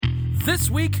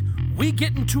This week, we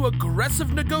get into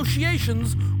aggressive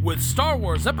negotiations with Star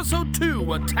Wars Episode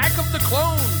 2, Attack of the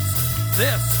Clones.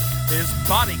 This is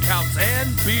Body Counts and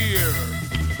Beer.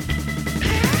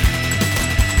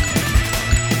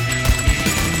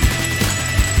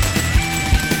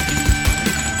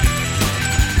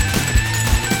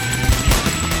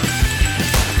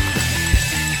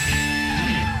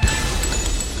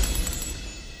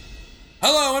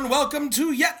 Hello and welcome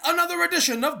to yet another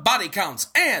edition of Body Counts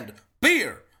and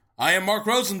Beer. I am Mark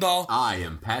Rosendahl. I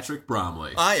am Patrick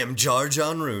Bromley. I am Jar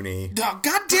John Rooney. Oh,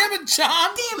 God damn it,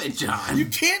 John! Damn it, John! You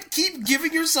can't keep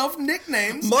giving yourself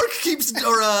nicknames.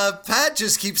 Pat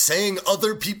just keeps saying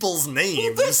other people's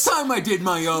names. This time I did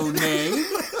my own name.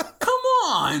 Come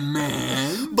on,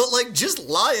 man. But, just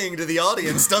lying to the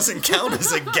audience doesn't count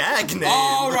as a gag name.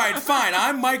 All right, fine.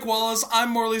 I'm Mike Wallace.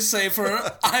 I'm Morley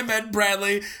Safer. I'm Ed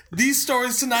Bradley. These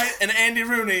stories tonight and Andy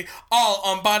Rooney, all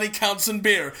on Body Counts and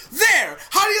Beer. There!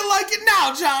 How do you like it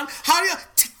now, John? How do you...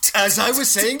 As I was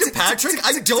saying to Patrick,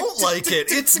 I don't like it.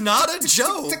 It's not a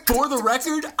joke. For the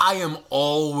record, I am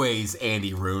always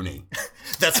Andy Rooney.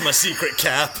 That's my secret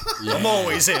cap. Yeah. I'm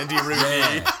always Andy Rooney.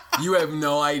 Yeah. You have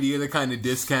no idea the kind of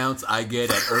discounts I get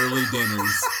at early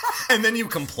dinners. And then you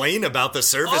complain about the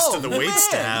service to the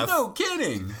waitstaff. No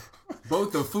kidding.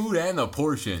 Both the food and the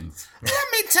portions.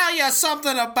 Let me tell you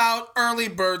something about early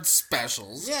bird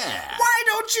specials. Yeah. Why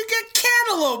don't you get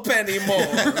cantaloupe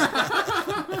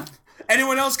anymore?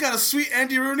 Anyone else got a sweet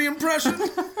Andy Rooney impression?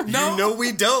 No? You know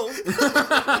we don't.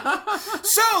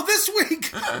 So, this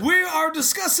week, we are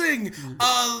discussing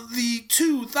the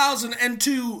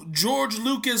 2002 George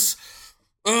Lucas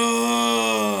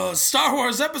Star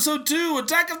Wars Episode 2,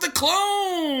 Attack of the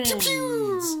Clones! Pew,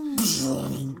 pew.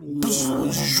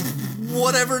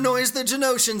 Whatever noise the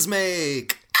Genoshans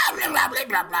make.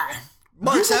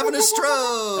 Mark's having a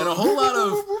stroke. And a whole lot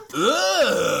of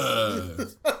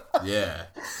yeah.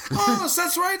 Oh, so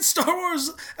that's right. Star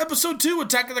Wars Episode 2,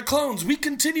 Attack of the Clones. We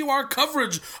continue our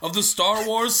coverage of the Star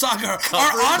Wars saga.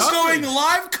 Our ongoing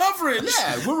live coverage.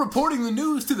 Yeah, we're reporting the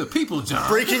news to the people, John.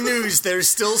 Breaking news, there's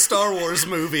still Star Wars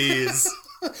movies.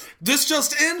 This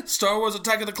just in, Star Wars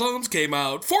Attack of the Clones came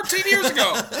out 14 years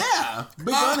ago. Yeah,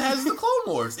 but John has the Clone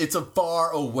Wars. It's a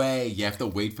far away. You have to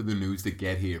wait for the news to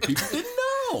get here. People didn't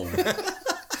know.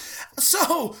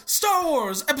 So, Star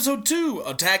Wars Episode 2,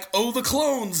 Attack of the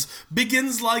Clones,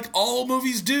 begins like all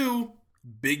movies do.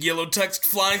 Big yellow text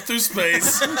flying through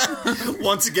space.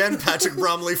 Once again, Patrick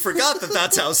Bromley forgot that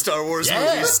that's how Star Wars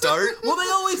movies start. Well, they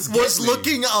always was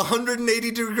looking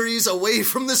 180 degrees away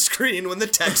from the screen when the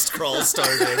text crawl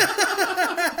started.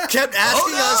 Kept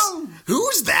asking us,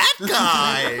 who's that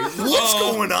guy? What's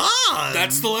going on?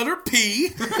 That's the letter P.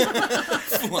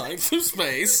 Flying through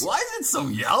space. Why is it so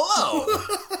yellow?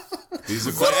 These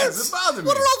are questions that bother me.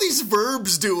 What are all these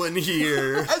verbs doing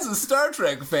here? As a Star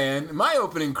Trek fan, my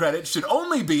opening credits should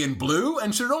only be in blue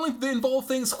and should only involve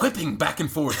things whipping back and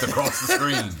forth across the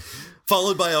screen.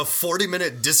 Followed by a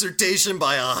 40-minute dissertation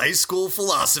by a high school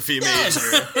philosophy major.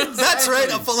 Exactly. That's right,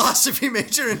 a philosophy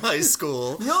major in high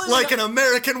school. Like an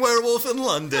American Werewolf in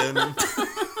London.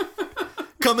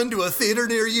 Coming to a theater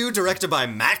near you, directed by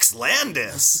Max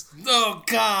Landis. Oh,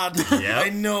 God. Yep. I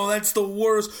know, that's the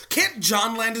worst. Can't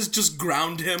John Landis just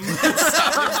ground him and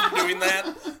stop him from doing that?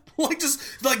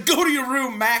 Go to your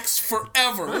room, Max,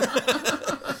 forever.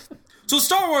 So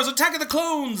Star Wars Attack of the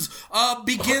Clones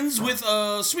begins with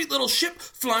a sweet little ship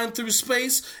flying through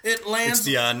space. It lands... It's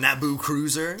the Naboo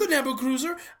cruiser. The Naboo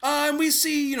cruiser. And we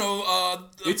see,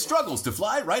 it struggles to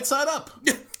fly right side up.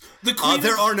 The Queen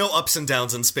there are no ups and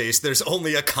downs in space. There's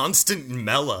only a constant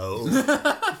mellow.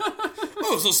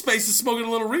 Oh, so space is smoking a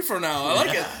little reefer now. I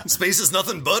like it. Space is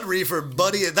nothing but reefer,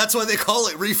 buddy. That's why they call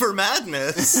it reefer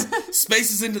madness. Space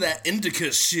is into that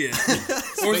indica shit.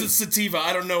 Or is it sativa?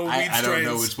 I don't know. I don't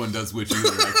know which one does which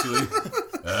either, actually.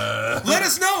 Let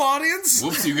us know, audience.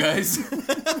 Whoops, you guys.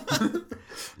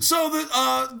 So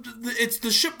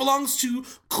the ship belongs to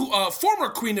former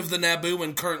Queen of the Naboo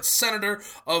and current Senator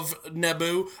of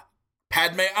Naboo,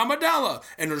 Padme Amidala,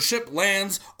 and her ship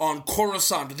lands on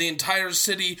Coruscant, the entire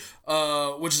city,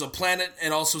 which is a planet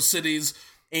and also cities,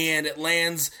 and it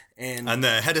lands and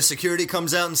the head of security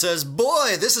comes out and says,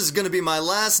 "Boy, this is going to be my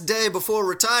last day before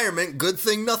retirement. Good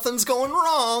thing nothing's going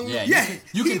wrong." Yeah.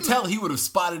 You can tell he would have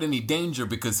spotted any danger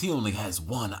because he only has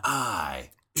one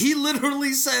eye. He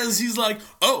literally says, he's like,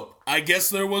 "Oh, I guess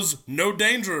there was no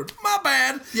danger. My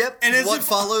bad." Yep. And what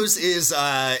follows is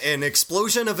an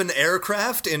explosion of an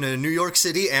aircraft in a New York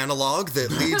City analog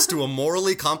that leads to a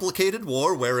morally complicated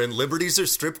war wherein liberties are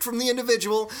stripped from the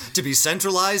individual to be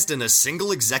centralized in a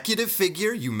single executive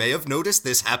figure. You may have noticed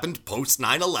this happened post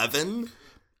 9/11.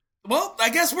 Well, I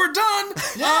guess we're done.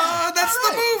 That's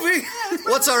the movie.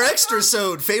 What's our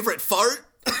extra-sode? Favorite fart?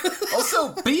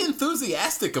 Also, be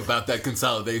enthusiastic about that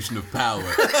consolidation of power.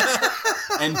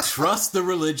 And trust the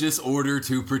religious order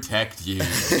to protect you.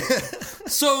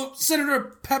 So,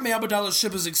 Senator Padme Amidala's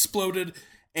ship has exploded,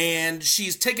 and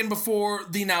she's taken before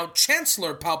the now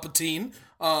Chancellor Palpatine,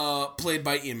 played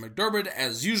by Ian McDiarmid,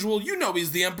 as usual. You know he's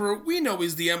the Emperor. We know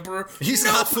he's the Emperor. He's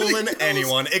not fooling knows.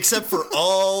 anyone, except for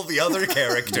all the other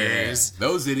characters.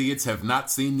 Those idiots have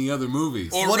not seen the other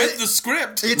movies. Or read the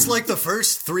script. It's like the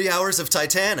first 3 hours of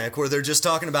Titanic, where they're just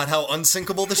talking about how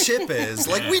unsinkable the ship is.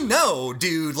 Like, we know,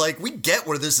 dude. Like, we get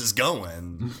where this is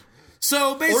going.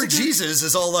 So, basically... Or Jesus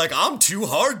is all like, I'm too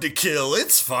hard to kill.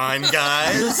 It's fine,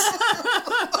 guys.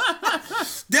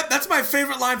 Yep, that's my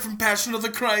favorite line from Passion of the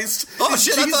Christ. Oh, Is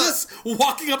shit, Jesus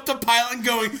walking up to Pilate and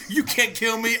going, "You can't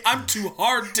kill me, I'm too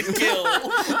hard to kill."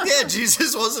 Yeah,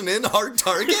 Jesus wasn't in Hard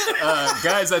Target.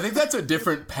 Guys, I think that's a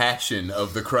different Passion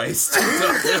of the Christ we're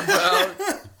talking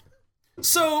about.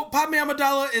 So, Padme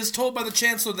Amidala is told by the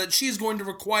Chancellor that she's going to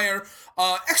require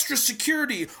extra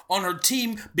security on her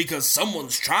team because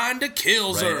someone's trying to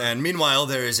kill her. And meanwhile,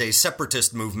 there is a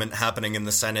separatist movement happening in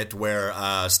the Senate where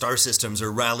Star Systems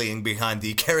are rallying behind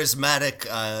the charismatic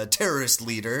terrorist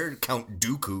leader, Count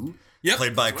Dooku,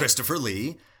 played by Christopher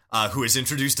Lee. Who is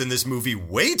introduced in this movie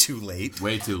way too late.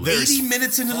 Way too late. There's 80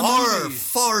 minutes into the movie.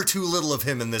 Far too little of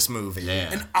him in this movie.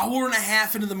 Yeah. An hour and a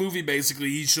half into the movie, basically,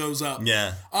 he shows up.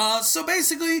 Yeah. So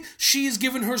basically, she's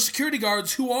given her security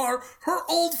guards, who are her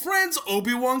old friends,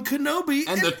 Obi-Wan Kenobi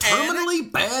And the terminally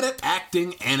bad at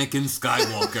acting Anakin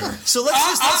Skywalker. So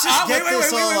let's just get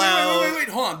this all out. Wait,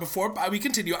 hold on. Before we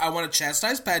continue, I want to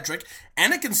chastise Patrick.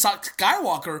 Anakin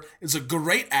Skywalker is a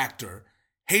great actor.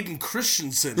 Hayden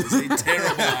Christensen is a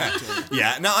terrible actor.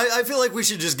 Yeah, no, I feel like we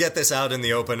should just get this out in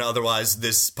the open, otherwise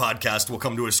this podcast will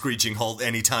come to a screeching halt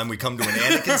anytime we come to an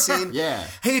Anakin scene. Yeah.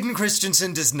 Hayden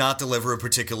Christensen does not deliver a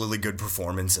particularly good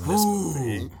performance in this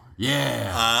movie.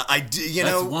 Yeah.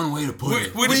 That's one way to put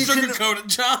it. Way to sugarcoat it,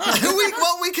 John.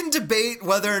 we can debate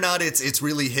whether or not it's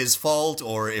really his fault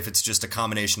or if it's just a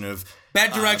combination of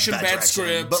Bad direction, bad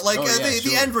script. But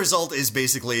the end result is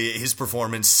basically his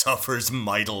performance suffers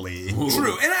mightily.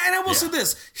 True, and I will say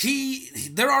this: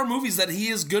 there are movies that he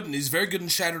is good in. He's very good in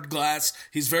Shattered Glass.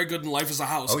 He's very good in Life Is a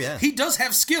House. Oh yeah, he does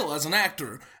have skill as an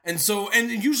actor, and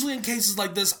usually in cases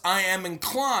like this, I am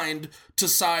inclined to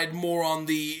side more on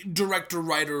the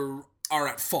director-writer are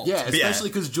at fault. Yeah, especially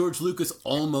because George Lucas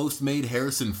almost made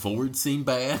Harrison Ford seem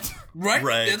bad.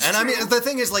 Right. And true. I mean, the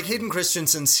thing is, like, Hayden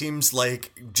Christensen seems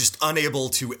like just unable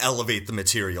to elevate the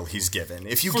material he's given.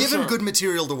 If you give him good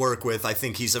material to work with, I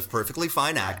think he's a perfectly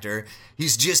fine actor.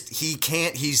 He's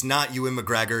not Ewan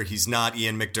McGregor. He's not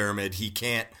Ian McDiarmid. He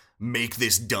can't make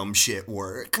this dumb shit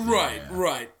work.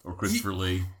 Right. Or Christopher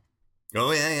Lee.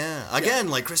 Oh, yeah. Again,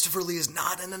 like, Christopher Lee is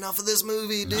not in enough of this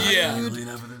movie, dude. Yeah.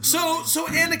 So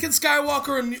Anakin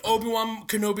Skywalker and Obi-Wan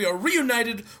Kenobi are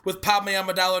reunited with Padme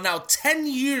Amidala now 10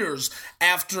 years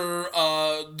after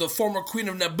the former Queen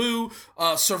of Naboo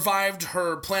survived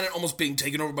her planet almost being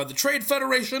taken over by the Trade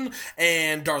Federation,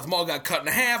 and Darth Maul got cut in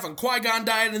half, and Qui-Gon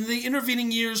died. In the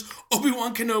intervening years,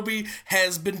 Obi-Wan Kenobi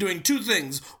has been doing two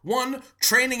things. One,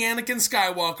 training Anakin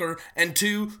Skywalker, and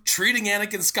two, treating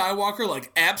Anakin Skywalker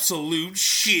like absolute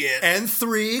shit. And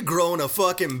 3, growing a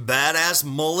fucking badass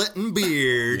mullet and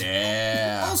beard.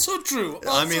 Yeah. Also true.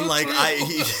 I mean, like,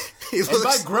 he And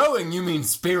looks... by growing, you mean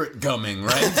spirit gumming,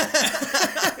 right?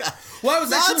 Well,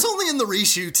 it's only in the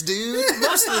reshoots, dude.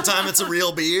 Most of the time it's a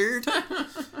real beard.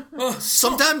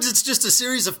 Sometimes it's just a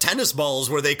series of tennis balls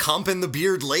where they comp in the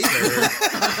beard later.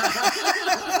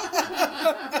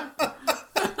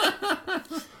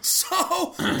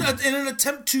 So, in an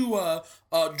attempt to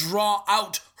draw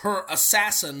out her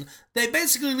assassin, they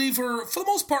basically leave her, for the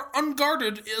most part,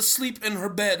 unguarded, asleep in her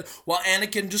bed, while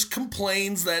Anakin just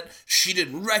complains that she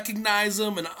didn't recognize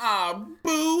him, and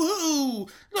boo-hoo,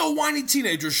 no whiny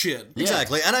teenager shit.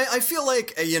 Exactly, and I feel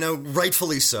like,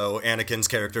 rightfully so, Anakin's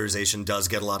characterization does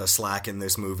get a lot of slack in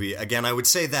this movie. Again, I would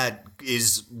say that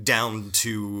is down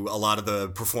to a lot of the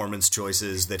performance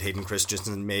choices that Hayden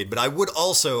Christensen made, but I would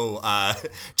also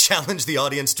challenge the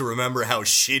audience to remember how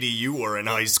shitty you were in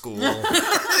high school.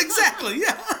 Exactly,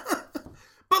 yeah.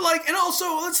 But, like, and also,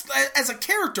 as a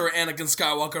character, Anakin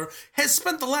Skywalker has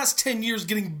spent the last 10 years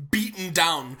getting beaten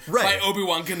down by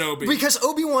Obi-Wan Kenobi. Because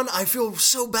Obi-Wan, I feel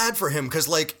so bad for him, because,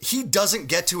 like, he doesn't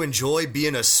get to enjoy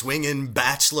being a swinging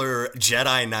bachelor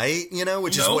Jedi Knight,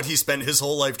 which is what he spent his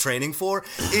whole life training for.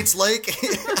 It's like,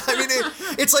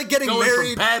 it's like getting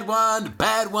married. From bad one to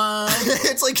bad one.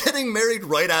 It's like getting married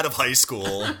right out of high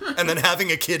school, and then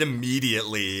having a kid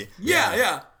immediately.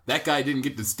 Yeah. That guy didn't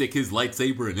get to stick his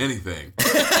lightsaber in anything.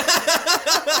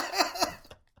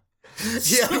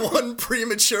 He had one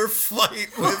premature fight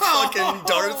with fucking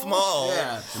Darth Maul.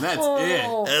 Yeah, and that's it.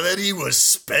 And then he was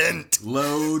spent.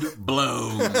 Load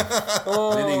blown.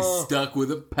 Then he's stuck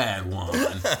with a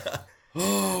Padawan.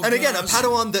 And again, a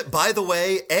Padawan that, by the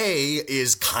way, A,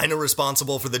 is kind of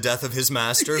responsible for the death of his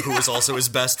master, who was also his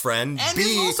best friend. And B,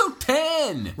 he's also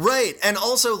 10. right, and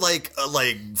also, like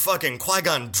fucking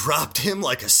Qui-Gon dropped him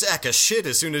like a sack of shit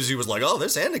as soon as he was like, oh,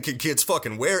 this Anakin kid's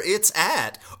fucking where it's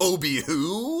at.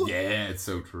 Obi-who? Yeah, it's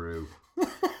so true.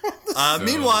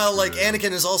 Meanwhile, like,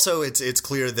 Anakin is also, it's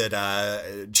clear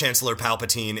that Chancellor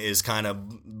Palpatine is kind of,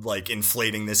 like,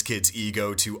 inflating this kid's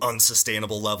ego to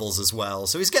unsustainable levels as well.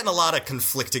 So he's getting a lot of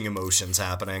conflicting emotions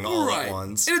happening all at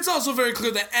once. And it's also very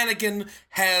clear that Anakin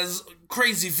has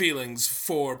crazy feelings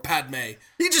for Padme.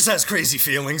 He just has crazy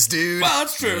feelings, dude. Well,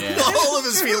 that's true. Yeah. All of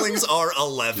his feelings are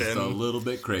 11. Just a little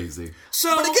bit crazy.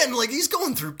 So, But again, like, he's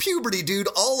going through puberty, dude.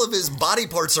 All of his body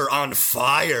parts are on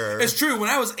fire. it's true. When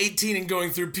I was 18 and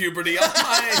going through puberty, all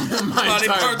my, My entire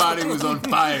parts body was on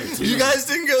fire, too. You guys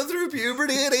didn't go through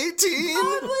puberty at 18?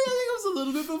 I think it was a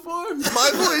little bit before.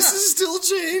 My voice is still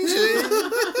changing.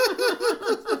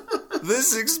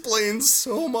 This explains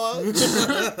so much.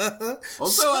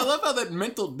 Also, I love how that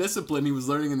mental discipline he was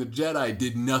learning in the Jedi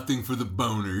did nothing for the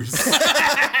boners.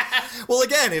 Well,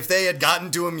 again, if they had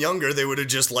gotten to him younger, they would have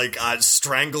just, like,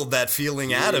 strangled that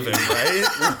feeling out of him, right?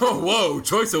 Whoa,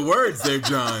 choice of words there,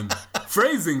 John.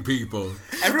 Phrasing people.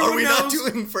 everyone Are we knows, not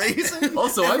doing phrasing?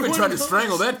 Also, I've been Everyone trying to knows.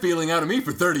 strangle that feeling out of me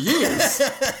for 30 years.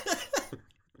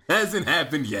 Hasn't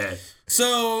happened yet.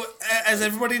 So, as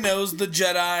everybody knows, the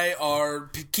Jedi are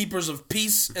keepers of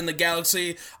peace in the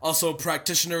galaxy, also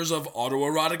practitioners of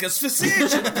autoerotic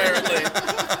asphyxiation, apparently.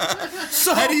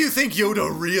 So, How do you think Yoda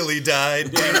really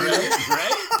died, dude?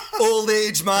 Right? Old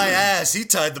age, my ass. He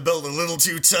tied the belt a little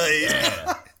too tight.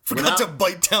 Yeah. Forgot to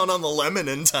bite down on the lemon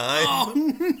in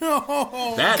time.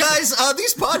 no. That's Guys,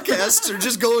 these podcasts are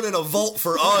just going in a vault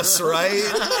for us, right?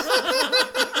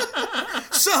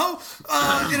 So,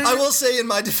 I will say in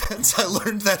my defense, I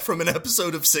learned that from an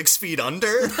episode of 6 Feet Under.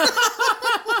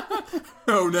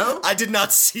 oh no? I did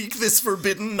not seek this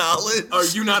forbidden knowledge. Are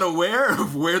you not aware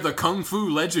of where the Kung Fu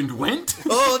legend went?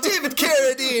 Oh, David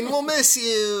Carradine, we'll miss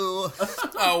you.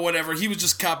 oh, whatever. He was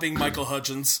just copying Michael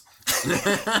Hutchins.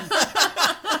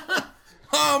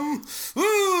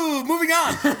 Moving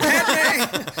on.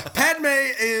 Padme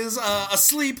is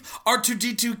asleep.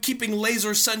 R2-D2 keeping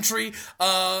laser sentry,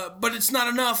 but it's not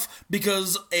enough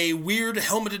because a weird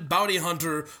helmeted bounty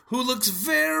hunter who looks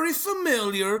very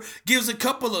familiar gives a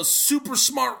couple of super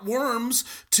smart worms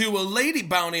to a lady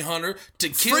bounty hunter to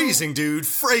kill. Phrasing, dude,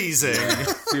 phrasing.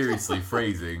 Seriously,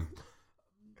 phrasing.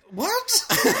 What?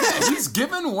 He's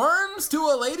giving worms to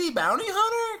a lady bounty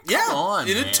hunter? Come Yeah, on,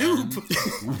 in man. a tube.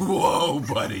 Whoa,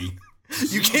 buddy.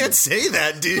 You can't say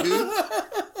that, dude.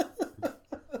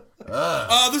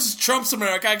 This is Trump's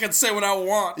America. I can say what I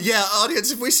want. Yeah,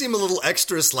 audience, if we seem a little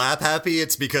extra slap happy,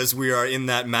 it's because we are in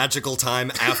that magical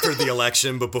time after the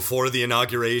election but before the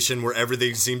inauguration where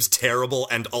everything seems terrible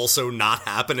and also not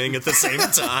happening at the same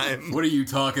time. What are you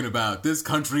talking about? This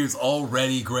country is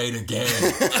already great again.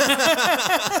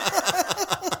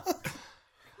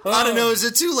 I don't know, is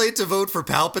it too late to vote for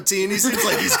Palpatine? He seems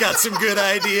like he's got some good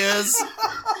ideas.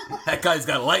 That guy's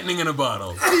got lightning in a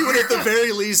bottle. He would at the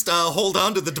very least hold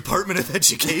on to the Department of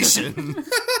Education.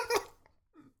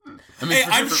 I mean, Hey,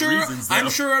 for I'm different sure. reasons, though. I'm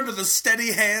sure under the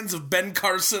steady hands of Ben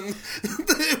Carson,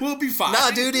 it will be fine. Nah,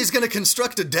 dude, he's gonna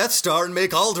construct a Death Star and make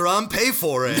Alderaan pay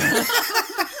for it.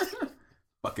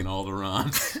 Fucking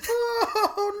Alderaan.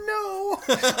 Oh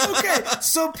no. Okay,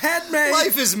 so Padme.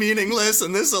 Life is meaningless,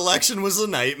 and this election was a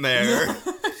nightmare.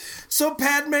 So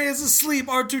Padme is asleep.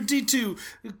 R2-D2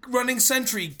 running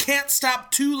sentry can't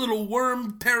stop two little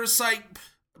worm parasite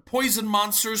poison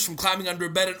monsters from climbing under a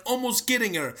bed and almost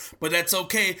getting her. But that's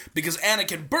okay because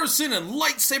Anakin bursts in and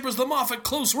lightsabers them off at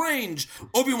close range.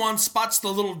 Obi-Wan spots the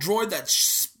little droid that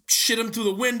shit him through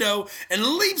the window and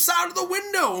leaps out of the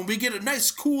window, and we get a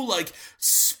nice cool like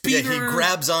speeder. Yeah, he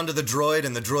grabs onto the droid,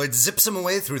 and the droid zips him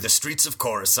away through the streets of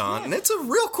Coruscant, and it's a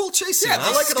real cool chase scene. Yeah, I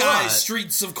the like it a sky lot.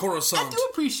 streets of Coruscant. I do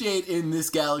appreciate in this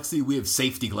galaxy we have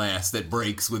safety glass that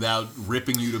breaks without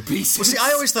ripping you to pieces. Well, see,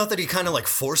 I always thought that he kind of like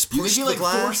force You think pushed he the like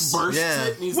glass. force bursts Yeah.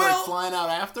 it and he's Well, like flying out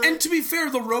after And it? to be fair,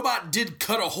 the robot did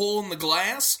cut a hole in the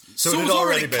glass, So it it had was already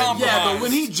already been- compromised. Yeah, but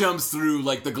when he jumps through,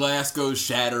 like the glass goes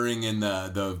shattering and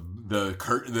the Yeah, I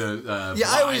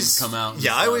blinds always come out. and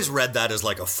Yeah, I stuff. always read that as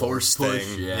like a force push.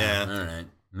 thing. Yeah.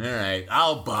 All right.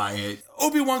 I'll buy it.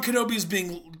 Obi-Wan Kenobi is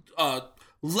being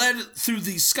led through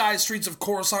the sky streets of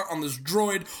Coruscant on this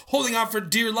droid, holding on for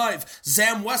dear life.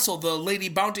 Zam Wesell, the lady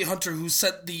bounty hunter who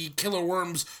sent the killer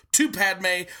worms to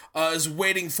Padme, is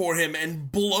waiting for him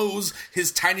and blows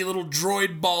his tiny little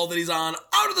droid ball that he's on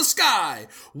out of the sky.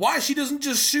 Why she doesn't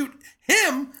just shoot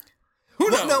him? Who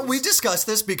knows? No, we discussed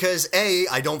this because A,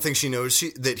 I don't think she knows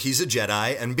that he's a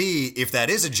Jedi, and B, if that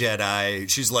is a Jedi,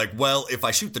 she's like, well, if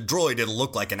I shoot the droid, it'll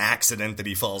look like an accident that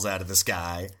he falls out of the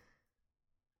sky.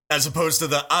 As opposed to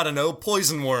the, I don't know,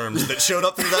 poison worms that showed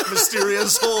up through that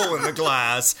mysterious hole in the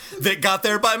glass that got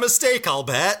there by mistake, I'll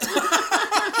bet.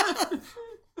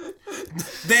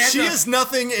 She is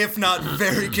nothing if not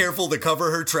very careful to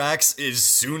cover her tracks as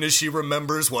soon as she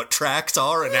remembers what tracks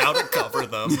are and how to cover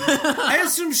them. I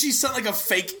assume she sent like a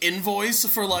fake invoice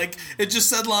for like, it just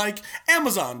said like,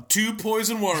 Amazon, 2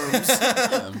 poison worms.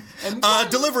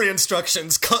 Delivery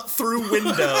instructions, cut through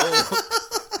window.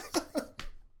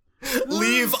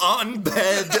 Leave on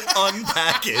bed,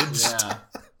 unpackaged.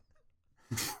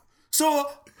 Yeah. So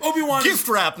Obi-Wan Gift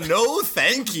wrap, no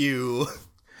thank you.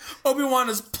 Obi-Wan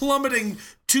is plummeting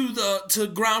to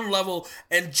ground level,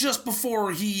 and just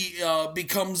before he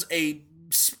becomes a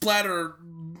splatter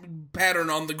pattern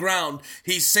on the ground,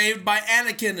 he's saved by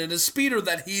Anakin and a speeder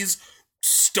that he's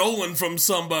stolen from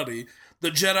somebody. The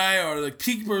Jedi are the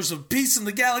keepers of peace in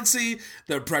the galaxy.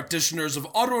 They're practitioners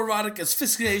of autoerotic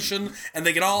asphyxiation, and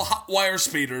they get all hot wire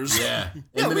speeders. Yeah. Yeah,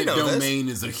 we Eminent know this. domain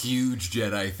is a huge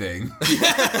Jedi thing.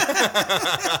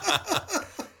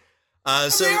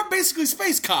 So They are basically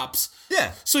space cops.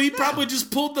 yeah. So he probably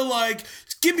just pulled the like,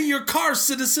 give me your car,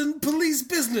 citizen, police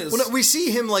business. Well, no, we see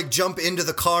him like jump into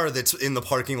the car that's in the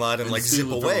parking lot and like steal zip it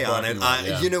from away the on it. parking lot,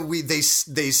 yeah. You know, they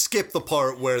skip the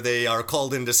part where they are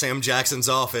called into Sam Jackson's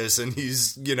office and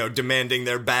he's demanding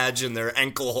their badge and their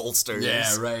ankle holsters.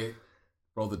 Yeah, right.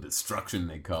 For all the destruction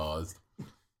they caused.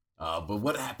 But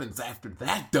what happens after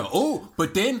that, though? Oh,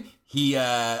 but then he,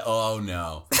 oh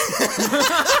no.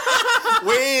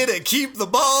 Way to keep the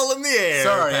ball in the air.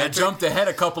 Sorry, Patrick. I jumped ahead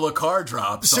a couple of car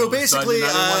drops. So all of a sudden, basically, I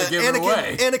didn't want to give it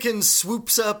away. Anakin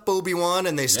swoops up Obi-Wan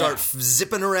and they start Yeah.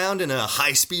 zipping around in a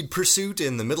high-speed pursuit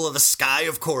in the middle of the sky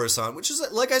of Coruscant, which is,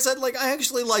 like I said, I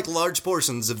actually like large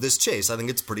portions of this chase. I think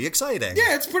it's pretty exciting.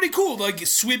 Yeah, it's pretty cool. Like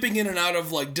sweeping in and out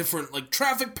of like different like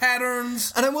traffic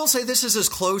patterns. And I will say this is as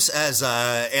close as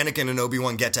Anakin and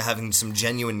Obi-Wan get to having some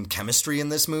genuine chemistry in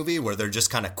this movie, where they're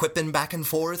just kind of quipping back and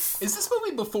forth. Is this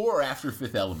movie before or after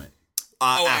Fifth Element?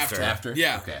 After. After?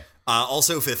 Yeah. Okay.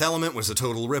 Also, Fifth Element was a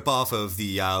total ripoff of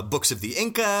the Books of the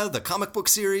Inca, the comic book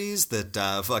series that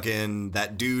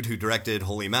that dude who directed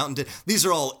Holy Mountain did. These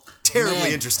are all terribly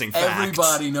Man, interesting facts.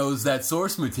 Everybody knows that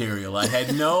source material. I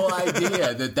had no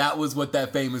idea that was what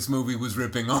that famous movie was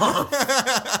ripping off.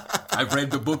 I've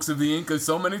read the Books of the Inca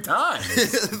so many times.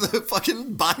 The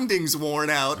fucking binding's worn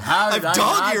out. How I've did I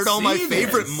dog-eared not all my see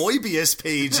favorite this? Moebius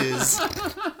pages.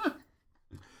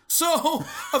 So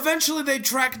eventually they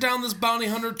track down this bounty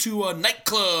hunter to a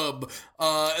nightclub.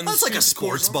 And That's like a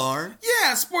sports bar.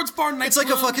 Yeah, sports bar nightclub. It's like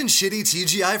a fucking shitty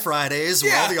TGI Fridays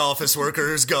where Yeah. all the office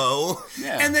workers go.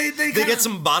 Yeah. And they They get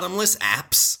some bottomless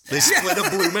apps. They split a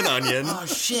bloomin' onion. Oh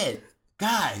shit,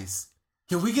 guys!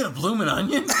 Can we get a bloomin'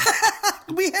 onion?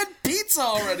 We had pizza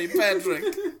already, Patrick.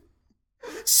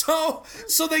 So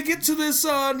they get to this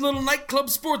little nightclub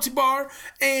sportsy bar,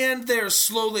 and they're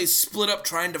slowly split up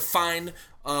trying to find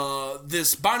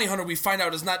this bounty hunter. We find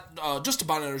out is not just a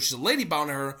bounty hunter; she's a lady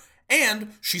bounty hunter,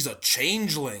 and she's a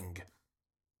changeling.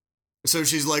 So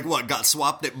she's like, what, got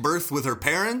swapped at birth with her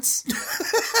parents?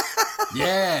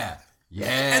 Yeah.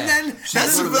 And then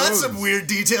That's one of some those. weird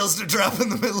details to drop in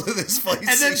the middle of this fight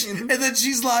scene. and then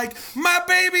she's like, "My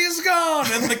baby is gone,"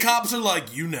 and the cops are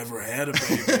like, "You never had a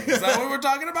baby." Is that what we're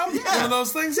talking about? Yeah. One of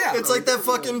those things. Yeah, It's like that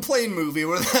fucking plane movie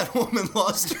where that woman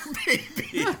lost her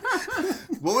baby.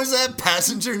 What was that,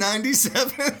 Passenger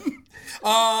 97?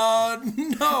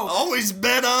 no, Always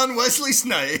bet on Wesley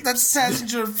Snipes. that's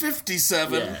Passenger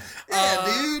 57. Yeah. Yeah,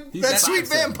 dude. he's That a sweet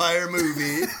bison. vampire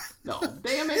movie. No,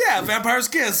 damn it. Yeah, Vampire's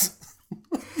Kiss.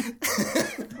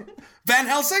 Van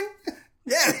Helsing?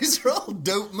 Yeah, these are all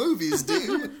dope movies,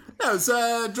 dude. No, it's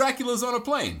Dracula's on a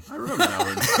Plane. I remember that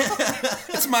one.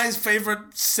 That's my favorite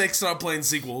Snakes on a Plane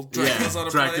sequel. Dracula's on a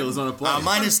Dracula's Plane. on a Plane.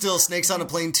 Mine is still Snakes on a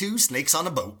Plane 2, Snakes on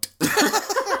a Boat.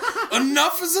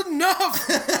 Enough is enough.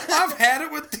 I've had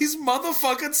it with these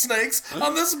motherfucking snakes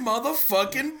on this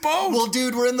motherfucking boat. Well,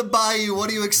 dude, we're in the bayou. What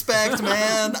do you expect,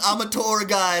 man? I'm a tour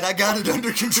guide. I got it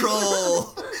under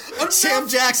control. Sam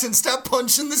Jackson, stop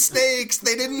punching the snakes.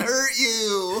 They didn't hurt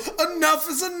you. Enough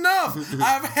is enough.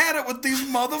 I've had it with these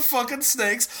motherfucking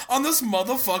snakes on this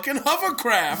motherfucking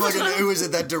hovercraft. Who was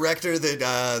it? That director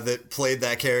that played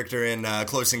that character in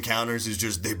Close Encounters who's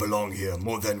just, they belong here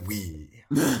more than we.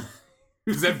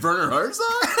 Is that Werner Herzog?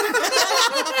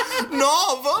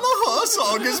 No, Werner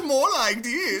Herzog is more like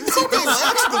this. He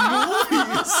likes the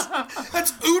movies.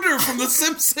 That's Uter from The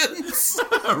Simpsons.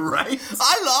 Right?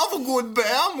 I love a good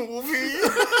bear movie.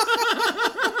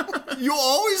 You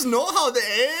always know how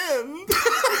they end.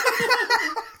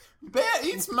 Bear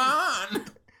eats mine.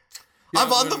 I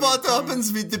wonder what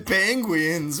happens with the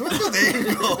penguins. Where do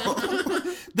they go?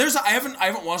 I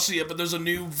haven't watched it yet, but there's a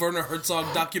new Werner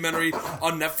Herzog documentary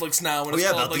on Netflix now. And it's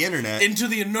called, about the internet.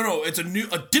 It's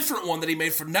a different one that he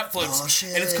made for Netflix. Oh,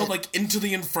 shit. And it's called like Into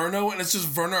the Inferno, and it's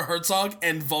just Werner Herzog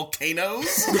and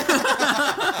volcanoes. And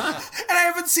I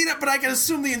haven't seen it, but I can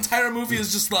assume the entire movie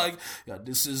is just like, yeah,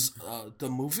 this is the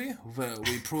movie where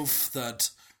we prove that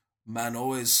man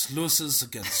always loses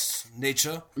against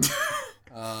nature.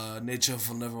 Nature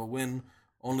will never win.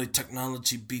 Only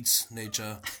technology beats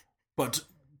nature. But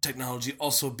technology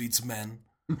also beats man.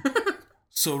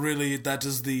 So really, that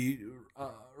is the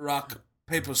rock,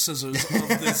 paper, scissors of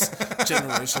this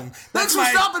generation. Thanks for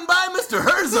stopping by, Mr.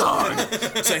 Herzog.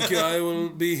 Thank you. I will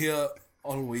be here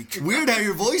all week. Weird how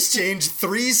your voice changed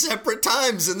 3 separate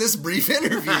times in this brief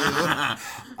interview.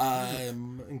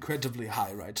 I'm incredibly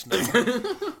high right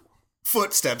now.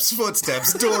 Footsteps,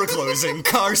 door closing,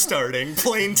 car starting,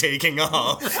 plane taking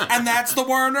off. And that's the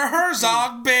Werner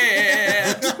Herzog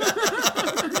bit.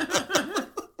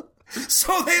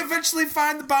 So they eventually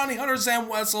find the bounty hunter Zam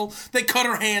Wessel. They cut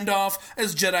her hand off,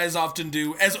 as Jedis often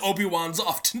do, as Obi-Wan's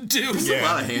often do. There's a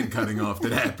lot of hand cutting off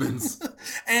that happens.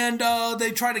 And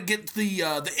they try to get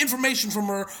the information from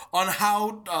her on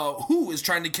who is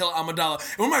trying to kill Amidala.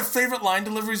 And one of my favorite line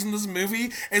deliveries in this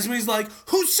movie is when he's like,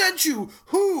 "Who sent you?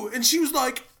 Who?" And she was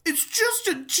like, "It's just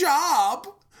a job."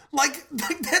 Like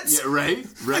that's right.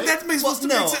 Like that makes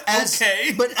sense.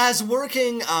 Okay, but as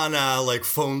working on like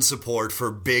phone support for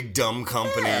big dumb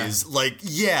companies, I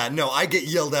get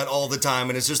yelled at all the time,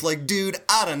 and it's just like, dude,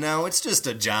 I don't know, it's just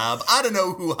a job. I don't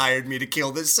know who hired me to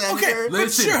kill this senator. Okay,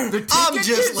 listen, sure. the ticket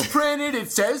is printed.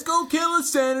 It says go kill a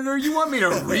senator. You want me to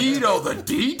read all the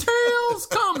details?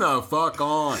 Come the fuck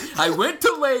on. I went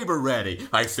to Labor Ready.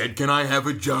 I said, can I have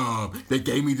a job? They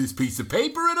gave me this piece of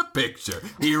paper and a picture.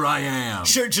 Here I am.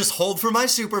 Sure, just hold for my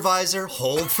supervisor.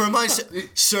 Hold for my...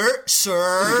 Sir,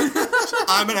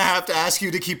 I'm going to have to ask you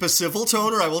to keep a civil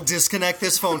tone or I will disconnect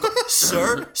this phone call.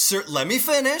 Sir, let me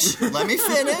finish.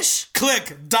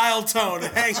 Click, dial tone,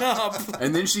 hang up.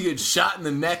 And then she gets shot in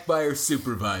the neck by her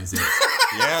supervisor.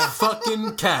 Yeah.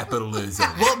 Fucking capitalism.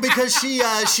 Well, because she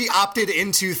opted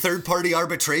into third-party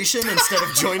arbitration instead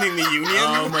of joining the union.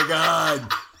 Oh my God.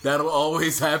 That'll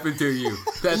always happen to you.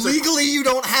 Legally, you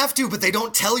don't have to, but they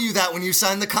don't tell you that when you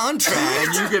sign the contract.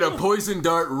 And you get a poison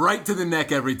dart right to the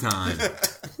neck every time.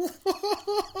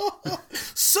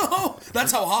 So,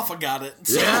 that's how Hoffa got it.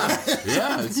 So.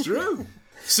 Yeah, it's true.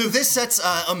 So this sets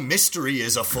a mystery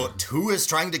is afoot. Who is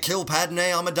trying to kill Padme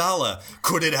Amidala?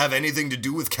 Could it have anything to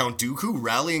do with Count Dooku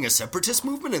rallying a separatist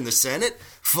movement in the Senate?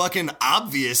 Fucking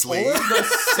obviously. Or the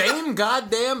same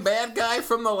goddamn bad guy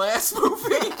from the last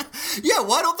movie? Yeah,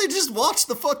 why don't they just watch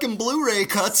the fucking Blu-ray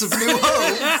cuts of New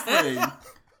Hope?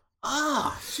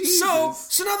 Jesus.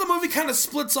 So now the movie kind of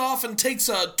splits off and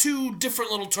takes 2 different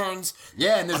little turns.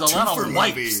 Yeah, and there's a lot of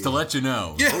wipes movie. to let you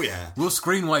know. Yeah. Oh, yeah. We'll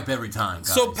screen wipe every time,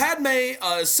 guys. So Padme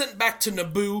is sent back to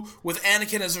Naboo with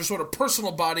Anakin as her sort of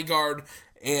personal bodyguard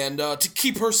and to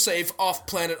keep her safe off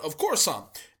planet of Coruscant.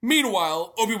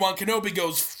 Meanwhile, Obi-Wan Kenobi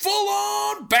goes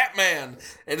full-on Batman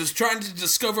and is trying to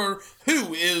discover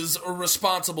who is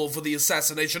responsible for the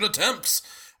assassination attempts.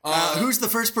 Who's the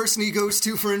first person he goes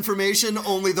to for information?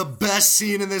 Only the best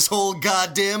scene in this whole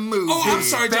goddamn movie. Oh, I'm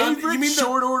sorry, John. Favorite You mean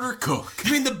short order cook.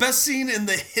 You mean the best scene in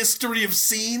the history of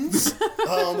scenes?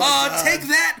 Oh my God.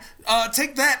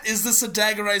 Take that. Is this a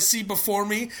dagger I see before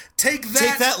me? Take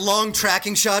that long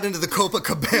tracking shot into the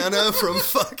Copacabana from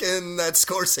fucking that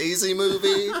Scorsese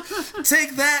movie.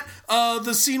 Take that.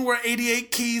 The scene where 88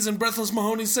 Keys and Breathless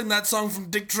Mahoney sing that song from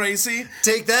Dick Tracy.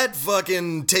 Take that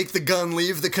fucking take the gun,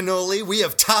 leave the cannoli. We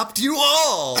have topped you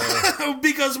all.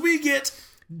 Because we get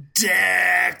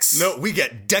Dex. No, we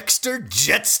get Dexter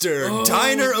Jetster,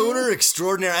 diner owner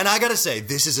extraordinaire. And I gotta say,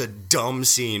 this is a dumb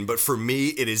scene, but for me,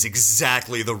 it is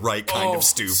exactly the right kind of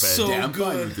stupid. So Yeah, I'm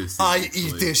fine good. with this. I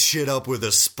eat this shit up with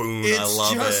a spoon. I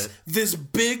love just it. this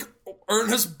big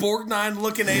Ernest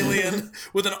Borgnine-looking alien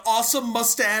with an awesome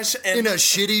mustache and In a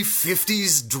shitty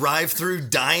 50s drive-through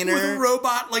diner. with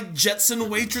robot like Jetson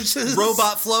waitresses.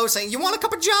 Robot Flo saying, "You want a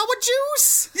cup of Java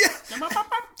juice? Yeah.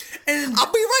 And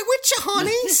I'll be right with you,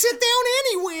 honey. Sit down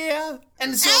anywhere."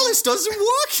 And so- Alice doesn't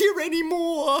work here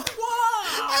anymore.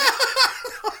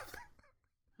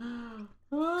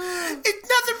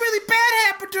 nothing really bad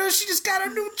happened to her. She just got a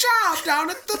new job down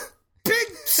at the pig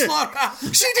slaughterhouse.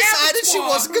 She decided she Abattoir.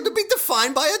 wasn't going to be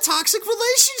defined by her toxic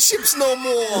relationships no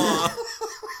more.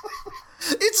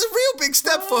 It's a real big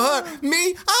step for her.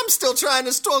 Me, I'm still trying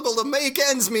to struggle to make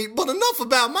ends meet, but enough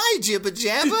about my jibber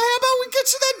jabber. How about we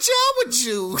get you that Java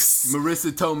juice?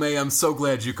 Marissa Tomei, I'm so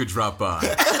glad you could drop by.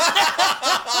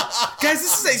 Guys,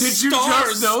 this is a Did you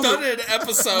just know star-studded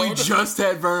episode. We just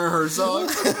had Werner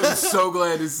Herzog. I'm so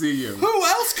glad to see you. Who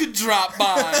else could drop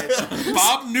by?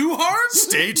 Bob Newhart?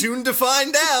 Stay tuned to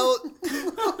find out.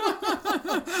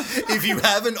 If you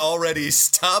haven't already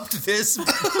stopped this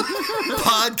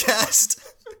podcast,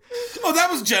 Oh, that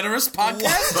was generous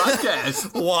podcast.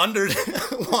 Podcast.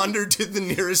 wandered to the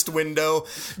nearest window,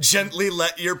 gently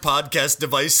let your podcast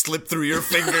device slip through your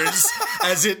fingers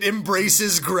as it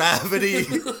embraces gravity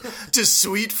to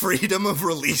sweet freedom of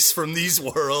release from these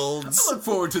worlds. I look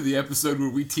forward to the episode where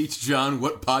we teach John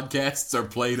what podcasts are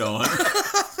played on.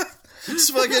 It's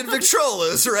fucking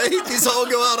Victrolas, right? These all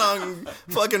go out on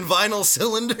fucking vinyl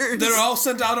cylinders. They're all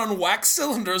sent out on wax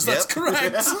cylinders. That's Yep.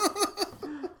 correct.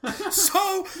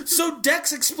 So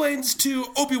Dex explains to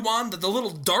Obi-Wan that the little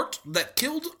dart that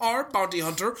killed our bounty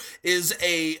hunter is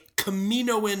a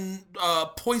Kaminoan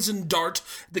poison dart.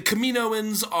 The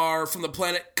Kaminoans are from the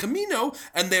planet Kamino,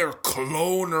 and they're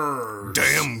cloners.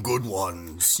 Damn good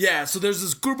ones. Yeah, so there's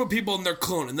this group of people and they're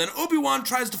cloning. Then Obi-Wan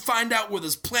tries to find out where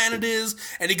this planet is,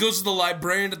 and he goes to the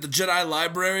librarian at the Jedi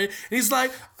library, and he's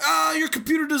like, your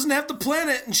computer doesn't have the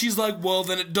planet. And she's like, well,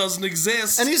 then it doesn't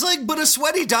exist. And he's like, but a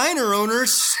sweaty diner owner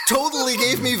totally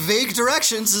gave me vague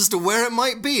directions as to where it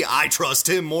might be. I trust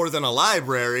him more than a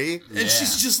library. And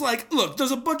she's just like, look,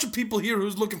 there's a bunch of people here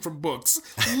who's looking for books.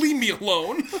 Leave me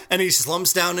alone. And he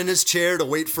slumps down in his chair to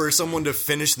wait for someone to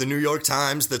finish the New York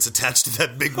Times that's attached to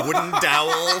that big wooden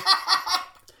dowel.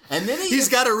 And then He's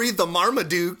got to read the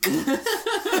Marmaduke.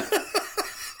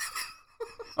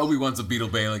 Obi-Wan's a Beetle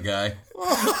Bailey guy.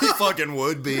 He fucking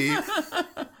would be.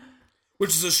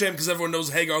 Which is a shame because everyone knows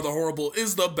Hagar the Horrible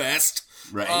is the best.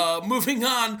 Right. Moving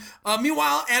on.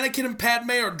 Meanwhile, Anakin and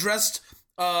Padme are dressed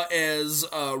as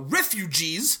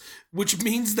refugees, which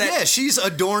means that... Yeah, she's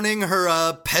adorning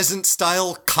her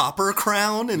peasant-style copper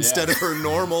crown instead of her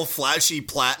normal flashy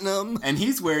platinum. And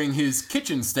he's wearing his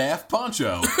kitchen staff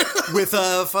poncho. With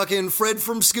a fucking Fred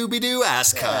from Scooby-Doo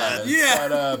ass cut. Yeah.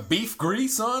 Got beef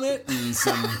grease on it and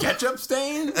some ketchup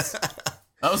stains.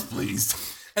 I was pleased.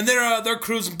 And they're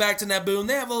cruising back to Naboo, and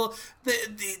they have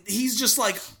he's just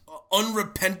like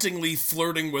unrepentingly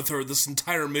flirting with her this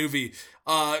entire movie,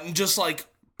 and just like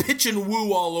pitch and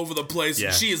woo all over the place, Yeah.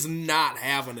 and she is not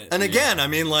having it. And again, I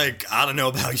mean, like, I don't know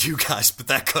about you guys, but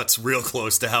that cuts real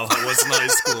close to how I was in high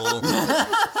school.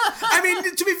 I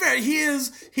mean, to be fair,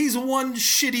 he's one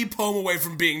shitty poem away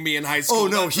from being me in high school. Oh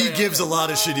no, he gives a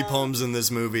lot of shitty poems in this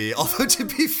movie. Although, to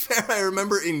be fair, I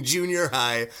remember in junior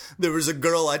high, there was a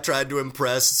girl I tried to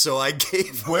impress, so I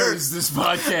gave her... Where is this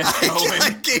podcast going? I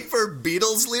gave her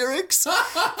Beatles lyrics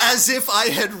as if I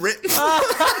had written...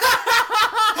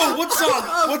 Oh, what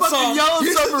song? What song? Yellow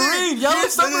Here's the Submarine! thing. Yellow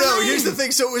Submarine! No, here's the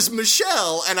thing. So it was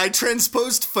Michelle, and I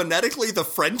transposed phonetically the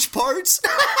French parts.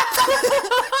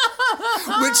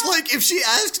 Which, like, if she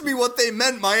asked me what they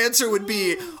meant, my answer would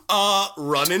be,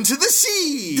 run into the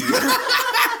sea.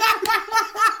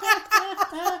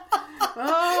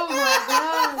 Oh my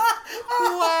god.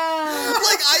 Wow.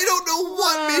 Like, I don't know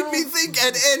what made me think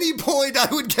at any point I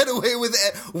would get away with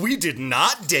it. We did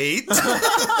not date.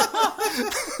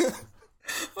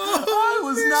 I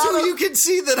was not. So you can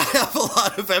see that I have a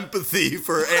lot of empathy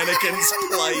for Anakin's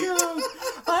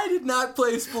plight. I did not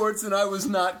play sports and I was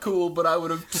not cool, but I would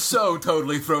have so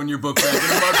totally thrown your book back in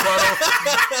the mud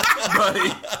puddle. Buddy.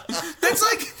 That's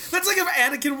like if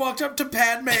Anakin walked up to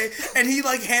Padme and he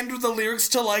like handed her the lyrics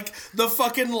to like the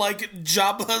fucking like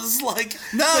Jabba's like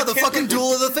No, the fucking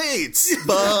Duel of the Fates.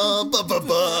 Ba ba ba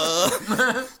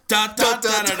ba. da da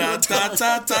da da da da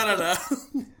da da da.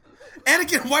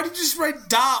 Anakin, why did you just write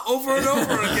 "da" over and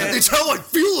over again? It's how I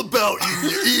feel about you,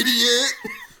 you idiot.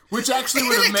 Which actually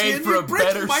would have made Anakin, for you're a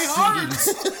breaking better my heart.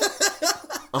 scene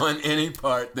on any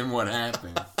part than what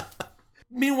happened.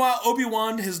 Meanwhile,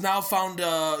 Obi-Wan has now found,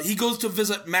 he goes to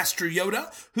visit Master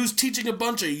Yoda, who's teaching a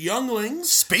bunch of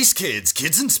younglings. Space kids,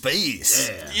 kids in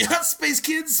space. Yeah, space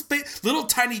kids, little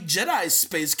tiny Jedi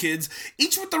space kids,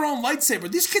 each with their own lightsaber.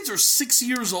 These kids are 6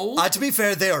 years old. To be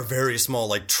fair, they are very small,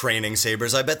 like training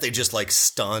sabers. I bet they just like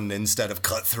stun instead of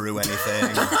cut through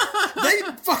anything. They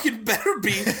fucking better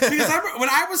be. Because when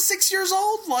I was 6 years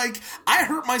old, like, I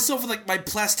hurt myself with like my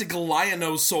plastic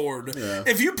Lion-O sword. Yeah.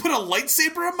 If you put a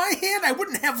lightsaber in my hand, I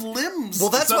wouldn't have limbs. Well,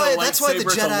 that's why the Jedi.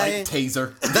 It's a light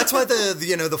taser. That's why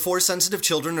the Force sensitive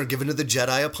children are given to the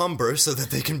Jedi upon birth, so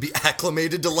that they can be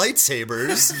acclimated to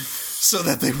lightsabers, so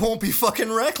that they won't be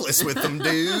fucking reckless with them,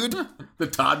 dude. The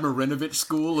Todd Marinovich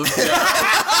School of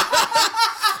Jedi.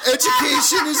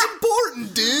 Education is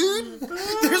important, dude.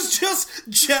 There's just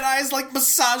Jedis like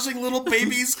massaging little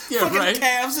babies, fucking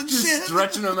calves and just shit.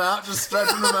 Stretching them out,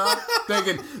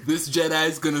 thinking, this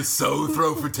Jedi's gonna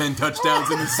throw for 10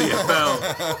 touchdowns in the CFL.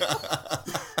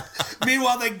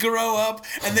 Meanwhile, they grow up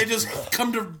and they just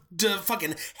come to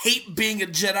fucking hate being a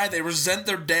Jedi. They resent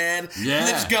their dad. Yeah. And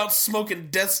they just go out smoking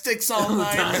death sticks all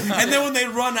night. And then when they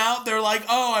run out, they're like,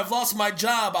 oh, I've lost my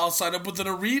job. I'll sign up with an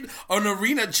arena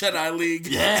Jedi League.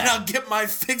 Yeah. And I'll get my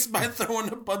fix by throwing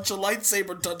a bunch of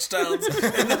lightsaber touchdowns.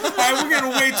 And all right, we're getting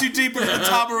way too deep into the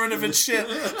Tom Marinovich shit.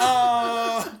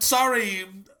 Sorry,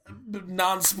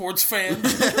 non-sports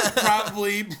fans.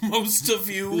 Probably most of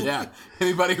you. Yeah.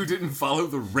 Anybody who didn't follow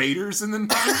the Raiders in the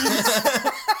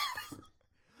 90s?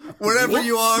 Wherever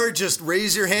you are, just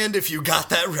raise your hand if you got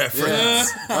that reference. Yeah.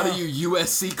 A lot of you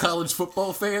USC college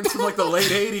football fans from like the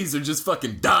late 80s are just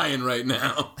fucking dying right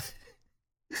now.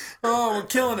 Oh, we're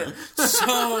killing it.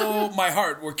 So,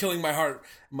 we're killing my heart,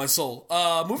 my soul.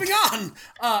 Moving on.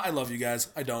 I love you guys.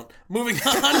 I don't. Moving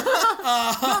on.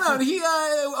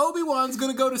 Obi-Wan's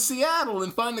gonna go to Seattle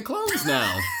and find the clones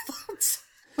now.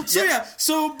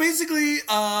 So basically,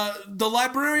 the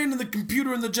librarian and the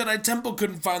computer in the Jedi Temple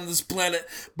couldn't find this planet,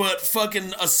 but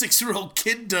fucking a 6-year-old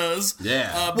kid does.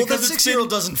 Yeah. Because that 6-year-old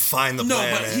doesn't find the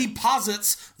planet. No, but he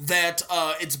posits that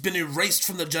it's been erased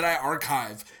from the Jedi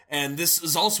archive. And this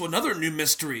is also another new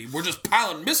mystery. We're just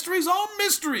piling mysteries on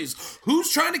mysteries. Who's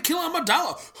trying to kill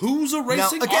Amidala? Who's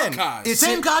erasing archives? It's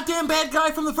same goddamn bad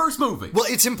guy from the first movie. Well,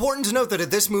 it's important to note that in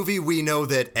this movie, we know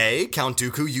that A, Count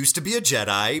Dooku used to be a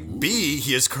Jedi. B,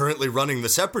 he is currently running the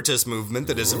Separatist movement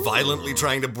that is violently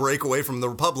trying to break away from the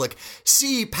Republic.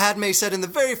 C, Padme said in the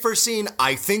very first scene,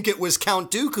 I think it was Count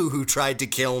Dooku who tried to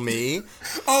kill me.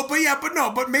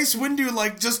 But Mace Windu,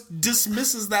 like, just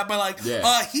dismisses that by,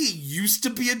 he used to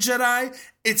be a Jedi.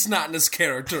 It's not in his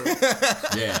character.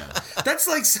 Yeah. That's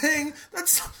like saying,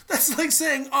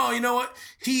 oh, you know what?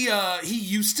 He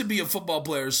used to be a football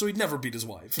player, so he'd never beat his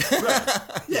wife.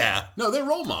 Right. Yeah. No, they're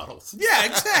role models. Yeah,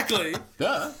 exactly.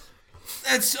 Duh.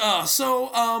 That's,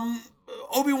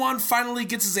 Obi-Wan finally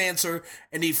gets his answer,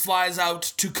 and he flies out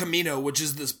to Camino, which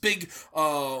is this big,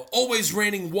 always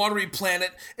raining, watery planet.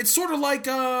 It's sort of like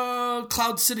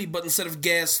Cloud City, but instead of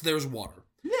gas, there's water.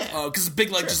 Yeah. Because it's big,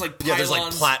 like, just like pylons. Yeah, there's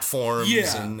like platforms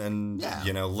and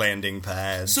landing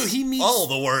pads. So he meets... all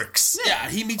the works. Yeah,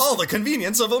 he meets... all the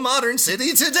convenience of a modern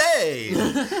city today.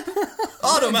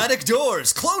 Automatic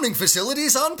doors, cloning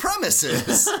facilities on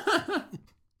premises.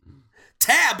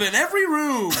 Tab in every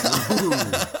room.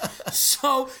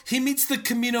 So he meets the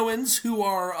Kaminoans, who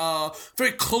are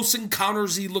very close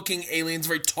encounters-y looking aliens,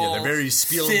 very tall. Yeah, they're very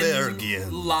Spielbergian.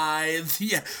 Thin, lithe.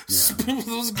 Yeah. That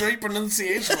was great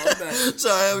pronunciation on that.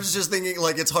 Sorry, I was just thinking,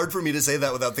 like, it's hard for me to say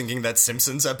that without thinking that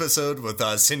Simpsons episode with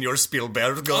Senor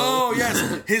Spielbergo. Oh,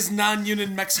 yes. His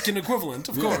non-union Mexican equivalent,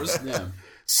 of course. Yeah.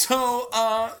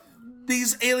 So,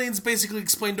 these aliens basically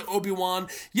explain to Obi-Wan,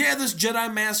 this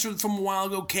Jedi Master from a while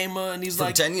ago came and he's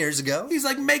like... 10 years ago? He's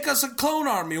like, make us a clone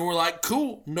army. And we're like,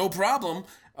 cool, no problem.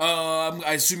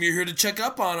 I assume you're here to check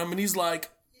up on him. And he's like,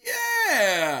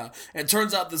 yeah. And it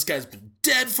turns out this guy's been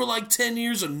dead for like 10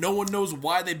 years and no one knows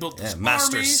why they built this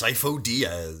Master army. Sifo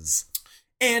Dyas.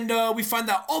 And we find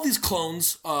out all these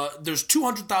clones, there's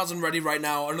 200,000 ready right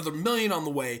now, another 1 million on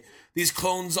the way. These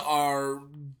clones are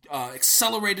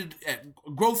accelerated at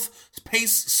growth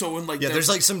pace, so in like... Yeah, there's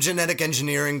like some genetic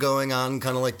engineering going on,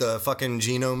 kind of like the fucking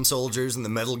Genome Soldiers in the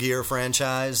Metal Gear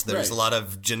franchise. There's a lot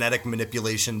of genetic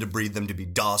manipulation to breed them to be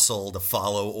docile, to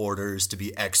follow orders, to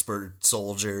be expert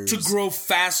soldiers. To grow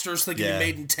faster so they can be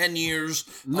made in 10 years.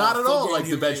 Not at all like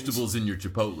the vegetables in your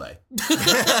Chipotle.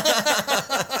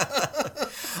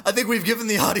 I think we've given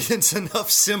the audience enough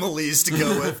similes to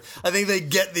go with. I think they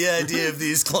get the idea of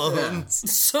these clones.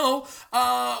 So,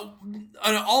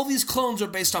 all these clones are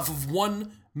based off of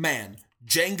one man,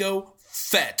 Jango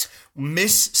Fett.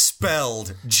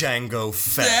 misspelled Jango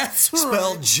Fett. That's right.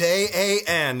 Spelled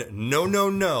Jan.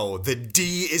 No. The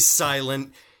D is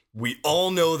silent. We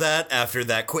all know that after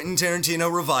that Quentin Tarantino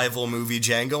revival movie,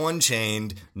 Django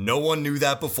Unchained. No one knew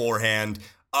that beforehand.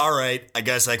 All right, I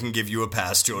guess I can give you a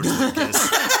pass, George Lucas.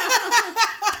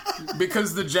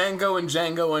 Because the Django in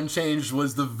Django Unchained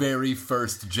was the very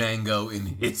first Django in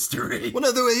history.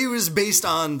 Well, no, he was based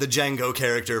on the Django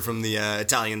character from the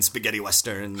Italian spaghetti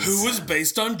westerns. Who was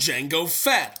based on Django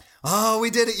Fett. Oh, we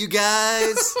did it, you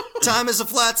guys. Time is a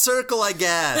flat circle, I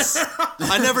guess.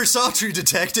 I never saw True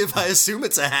Detective. I assume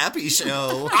it's a happy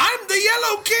show. I'm the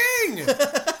Yellow King!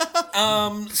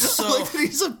 So... Like,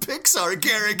 he's a Pixar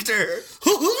character.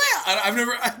 I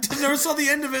never saw the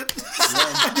end of it.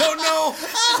 I don't know.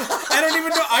 I don't even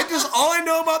know. All I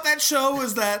know about that show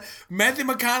is that Matthew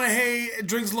McConaughey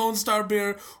drinks Lone Star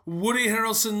beer, Woody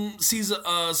Harrelson sees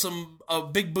a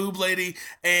big boob lady,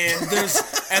 and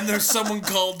there's someone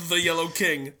called the Yellow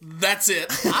King. That's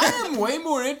it. I am way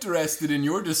more interested in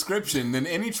your description than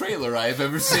any trailer I have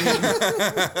ever seen.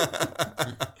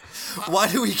 Why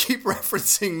do we keep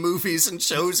referencing movies and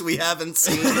shows we haven't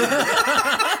seen?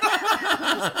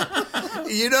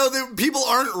 You know, people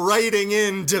aren't writing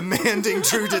in demanding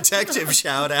True Detective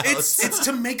shout-outs. It's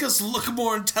to make us look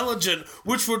more intelligent,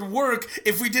 which would work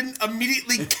if we didn't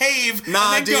immediately cave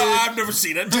Nah, and then dude. go, I've never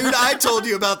seen it. Dude, I told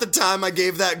you about the time I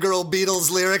gave that girl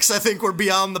Beatles lyrics. I think we're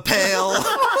beyond the pale.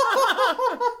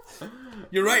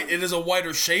 You're right, it is a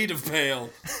whiter shade of pale.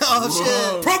 Oh,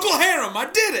 shit. Procol Harum, I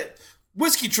did it!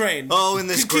 Whiskey Train. Oh, in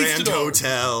this Grand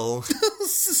Conquistador. Hotel.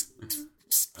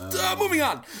 Moving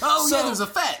on. Oh, yeah, there's a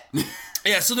Fett.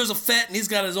 Yeah, so there's a Fett, and he's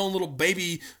got his own little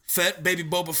baby Fett, baby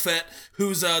Boba Fett,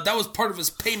 who's, that was part of his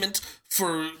payment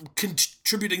for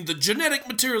contributing the genetic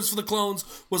materials for the clones,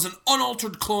 was an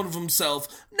unaltered clone of himself,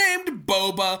 named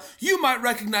Boba. You might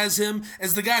recognize him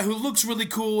as the guy who looks really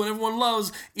cool and everyone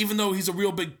loves, even though he's a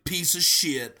real big piece of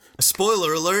shit.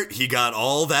 Spoiler alert, he got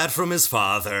all that from his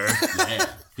father. Yeah,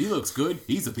 he looks good.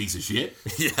 He's a piece of shit.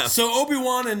 Yeah. So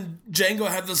Obi-Wan and Jango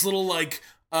have this little, like,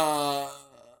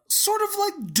 sort of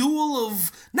like duel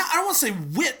of, I don't want to say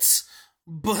wits,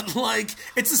 but like,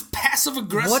 it's this passive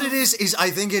aggressive. What it is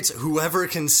I think it's whoever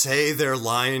can say their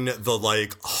line the,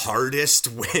 like, hardest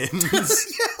wins.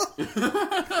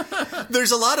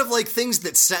 There's a lot of, like, things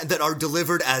that are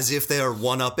delivered as if they are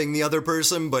one-upping the other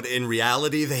person, but in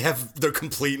reality, they're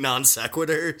complete non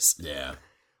sequiturs. Yeah.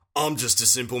 I'm just a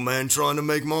simple man trying to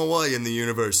make my way in the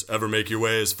universe. Ever make your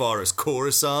way as far as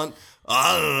Coruscant?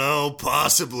 I don't know,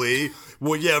 possibly.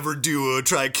 Will you ever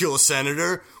try to kill a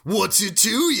senator? What's it to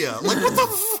you? Like, what the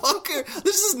fuck?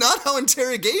 This is not how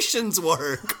interrogations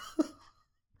work.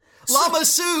 Lama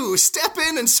Su, step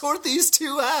in and sort these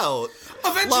two out.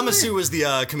 Eventually. Lama Su was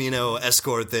the Camino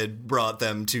escort that brought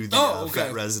them to the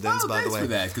Fett residence, by the way. For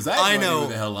that, because I know who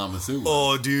the hell Lama Su was.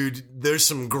 Oh, dude, there's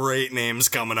some great names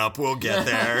coming up. We'll get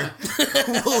there.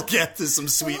 We'll get to some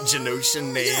sweet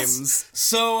Genoshan names. Yes.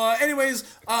 So, anyways,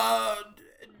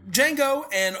 Jango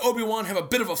and Obi-Wan have a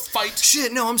bit of a fight.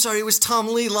 Shit, no, I'm sorry. It was Tom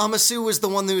Lee. Lama Su was the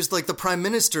one who was like the prime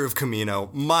minister of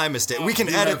Camino. My mistake. We can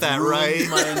edit that, right?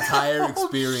 My entire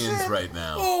experience right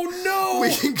now. Oh, no.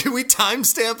 Can we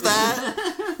timestamp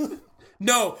that?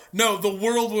 No, the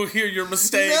world will hear your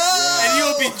mistake. No! And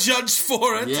you'll be judged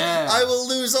for it. Yeah. I will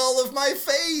lose all of my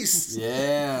face.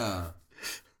 Yeah.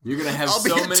 You're going to have I'll be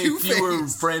so a many Two-Face. fewer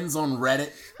friends on Reddit.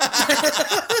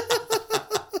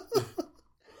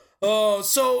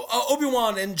 So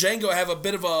Obi-Wan and Jango have a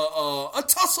bit of a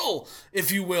tussle,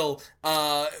 if you will.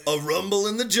 A rumble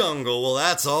in the jungle. Well,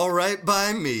 that's all right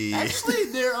by me. Actually,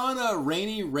 they're on a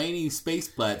rainy space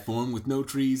platform with no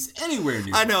trees anywhere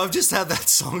near. I know. I've just had that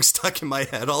song stuck in my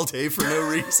head all day for no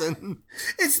reason.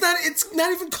 It's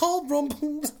not even called Rumble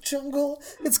in the Jungle.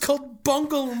 It's called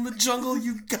Bungle in the Jungle,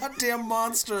 you goddamn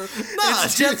monster. Nah,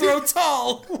 it's dude. Jethro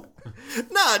Tull.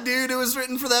 Nah, dude, it was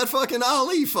written for that fucking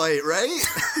Ali fight, right?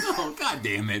 Oh, God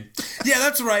damn it. Yeah,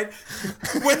 that's right.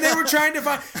 When they were trying to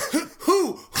find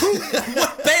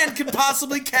what band could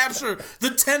possibly capture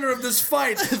the tenor of this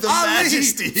fight? The Ali,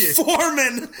 Majesty.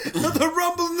 Foreman, the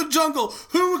Rumble in the Jungle.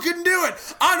 Who can do it?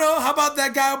 I know. How about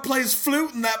that guy who plays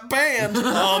flute in that band?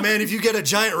 Oh, man, if you get a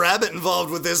giant rabbit involved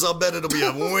with this, I'll bet it'll be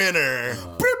a winner.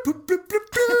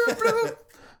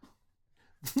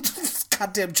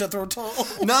 Goddamn Jethro Tull.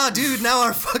 Nah, dude, now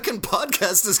our fucking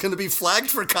podcast is gonna be flagged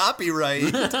for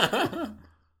copyright.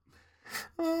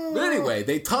 But anyway,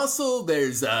 they tussle.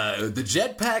 There's the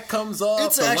jetpack comes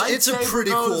off. It's a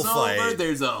pretty cool fight.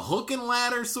 There's a hook and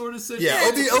ladder sort of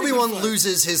situation. Yeah, Obi-Wan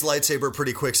loses his lightsaber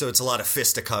pretty quick, so it's a lot of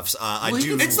fisticuffs.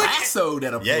 It's lassoed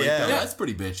at a point, though. That's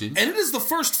pretty bitchy. And it is the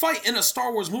first fight in a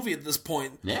Star Wars movie at this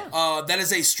point. Yeah. That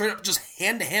is a straight up just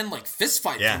hand-to-hand like fist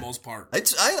fight for the most part.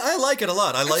 I like it a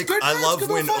lot. I love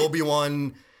when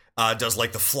Obi-Wan does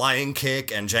like the flying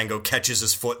kick and Django catches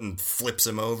his foot and flips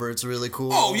him over. It's really cool.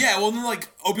 Oh yeah, well then like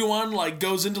Obi-Wan like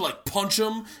goes into like punch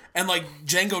him and like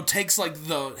Django takes like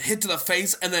the hit to the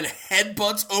face and then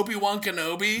headbutts Obi-Wan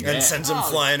Kenobi and sends him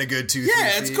flying a good 2-3 feet.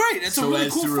 Yeah, it's great. It's a really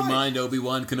cool fight. So as to remind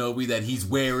Obi-Wan Kenobi that he's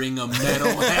wearing a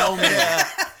metal helmet.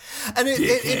 And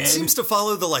it seems to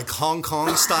follow the like Hong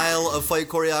Kong style of fight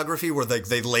choreography where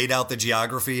they laid out the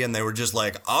geography and they were just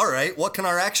like, all right, what can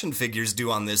our action figures do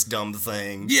on this dumb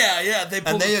thing? Yeah.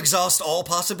 They exhaust all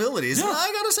possibilities. Yeah. And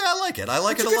I gotta say, I like it. I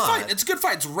like it a lot. Fight. It's a good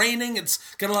fight. It's raining. It's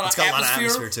got a lot of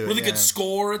atmosphere to it. Really good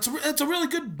score. It's a really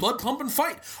good blood pumping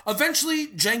fight. Eventually,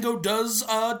 Django does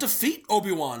defeat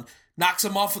Obi-Wan. Knocks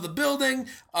him off of the building,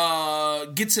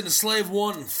 gets into Slave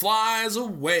One, and flies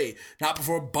away. Not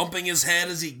before bumping his head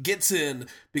as he gets in.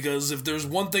 Because if there's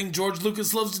one thing George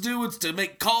Lucas loves to do, it's to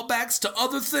make callbacks to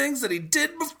other things that he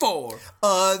did before.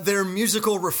 They're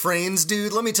musical refrains,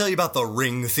 dude. Let me tell you about the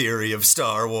ring theory of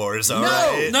Star Wars, all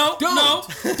right? No.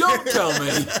 Don't tell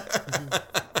me.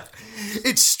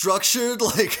 It's structured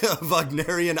like a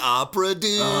Wagnerian opera,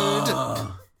 dude.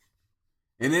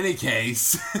 In any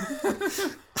case...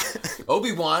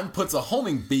 Obi-Wan puts a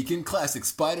homing beacon, classic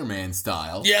Spider-Man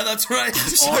style. Yeah, that's right.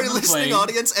 Sorry, listening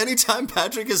audience, anytime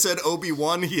Patrick has said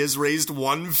Obi-Wan, he has raised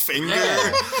one finger.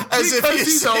 As because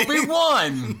he's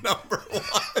Obi-Wan. Number 1.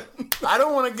 I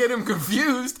don't want to get him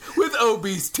confused with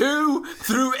Obi's 2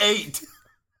 through 8.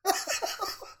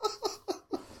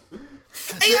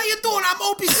 Hey, how you doing? I'm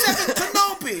Obi-7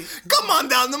 Kenobi. Come on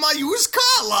down to my used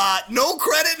car lot. No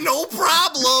credit, no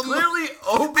problem. Clearly,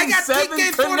 Obi-7 I got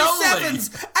Kenobi. TK-47s.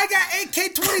 I got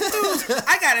AK-22s.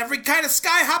 I got every kind of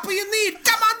sky hopper you need.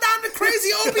 Come on down to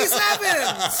Crazy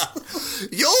Obi-7s.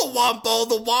 You'll womp all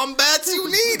the wombats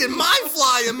you need in my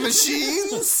flying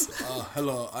machines.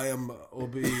 Hello, I am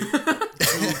Obi-2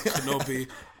 Kenobi.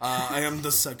 I am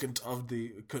the second of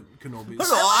the Kenobis.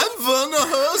 Hello, I'm Werner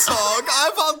Herzog.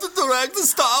 I want to direct the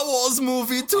Star Wars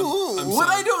movie too. What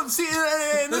I don't see,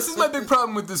 and this is my big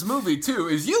problem with this movie too,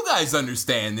 is you guys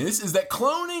understand this, is that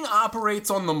cloning operates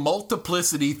on the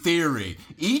multiplicity theory.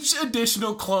 Each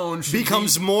additional clone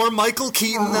becomes more Michael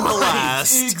Keaton than the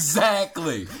last.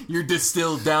 Exactly. You're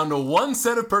distilled down to one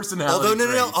set of personality Although,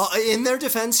 traits. no. In their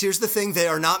defense, here's the thing. They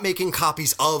are not making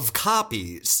copies of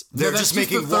copies. They're just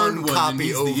making one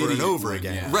copy over and over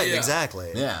again. Yeah. Right,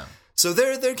 exactly. Yeah. So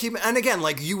they're keeping, and again,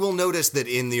 like you will notice that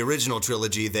in the original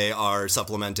trilogy, they are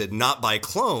supplemented not by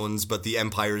clones, but the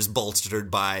Empire is bolstered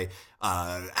by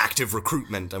active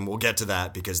recruitment, and we'll get to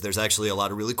that because there's actually a lot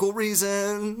of really cool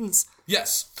reasons.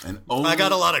 Yes. And I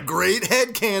got a lot of great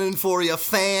headcanon for you,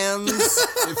 fans.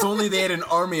 If only they had an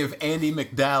army of Andy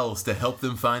McDowells to help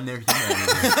them find their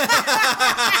humanity.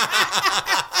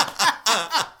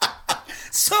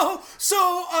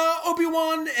 So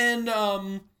Obi-Wan and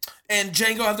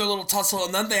Django have their little tussle,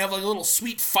 and then they have like a little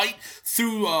sweet fight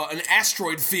through an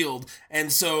asteroid field.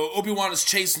 And so Obi-Wan is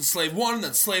chasing Slave One, and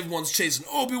then Slave One's chasing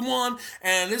Obi-Wan,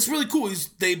 and it's really cool.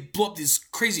 They blow up these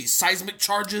crazy seismic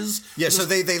charges. Yeah, so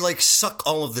they like suck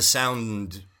all of the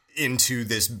sound into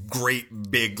this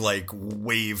great big like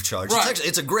wave charge. Right.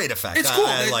 It's a great effect. It's cool.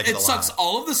 I like it a lot. It sucks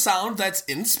all of the sound that's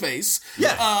in space.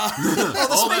 Yeah. All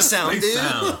the space sound, dude.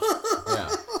 Yeah.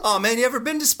 Oh man, you ever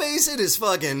been to space? It is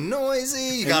fucking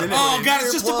noisy. You gotta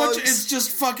it's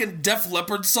just fucking Def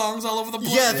Leppard songs all over the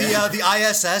place. Yeah, the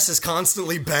ISS is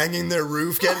constantly banging their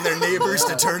roof, getting their neighbors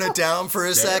to turn it down for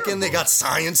a second. They got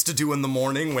science to do in the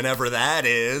morning, whenever that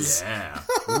is. Yeah.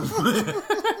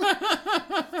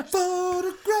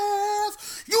 Photograph.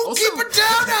 You also, keep it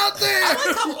down out there. I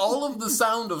like how all of the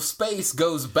sound of space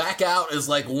goes back out as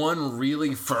like one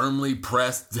really firmly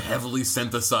pressed, heavily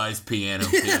synthesized piano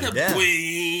key. Yeah.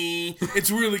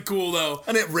 It's really cool though.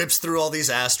 And it rips through all these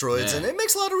asteroids, and it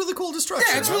makes a lot of really cool destruction.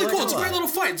 Yeah, it's really cool. It's a great little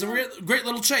fight. It's a great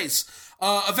little chase.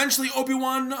 Eventually,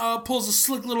 Obi-Wan pulls a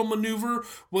slick little maneuver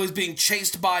while he's being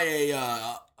chased by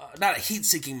a not a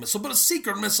heat-seeking missile, but a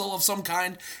seeker missile of some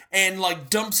kind, and like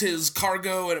dumps his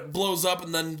cargo, and it blows up,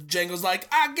 and then Django's like,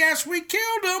 I guess we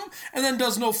killed him, and then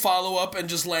does no follow-up and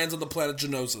just lands on the planet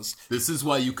Geonosis. This is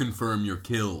why you confirm your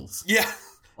kills. Yeah.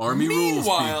 Army rules,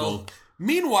 people.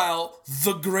 Meanwhile,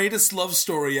 the greatest love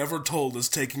story ever told is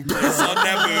taking place on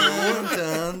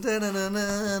Naboo.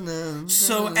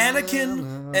 So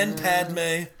Anakin and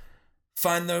Padme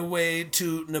find their way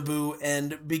to Naboo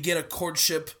and begin a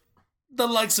courtship, the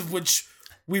likes of which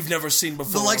we've never seen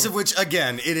before. The likes of which,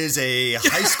 again, it is a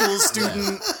high school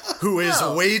student who is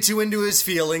way too into his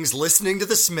feelings, listening to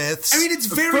the Smiths. I mean, it's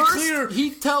very First, clear. he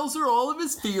tells her all of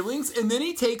his feelings, and then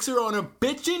he takes her on a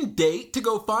bitchin' date to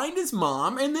go find his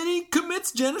mom, and then he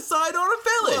commits genocide on a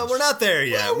village. Well, we're not there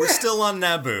yet. We're still on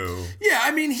Naboo. Yeah,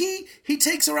 I mean, he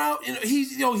takes her out.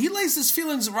 He lays his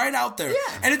feelings right out there,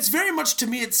 and it's very much, to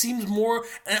me, it seems more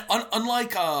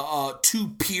unlike two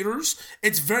Peters.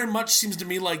 It's very much seems to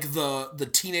me like the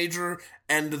teenager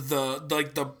and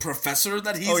the professor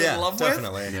that he's in love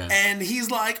definitely. with. Yeah. And he's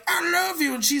like, I love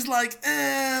you. And she's like,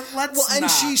 let's And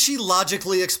not. she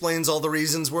logically explains all the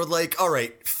reasons where, like, all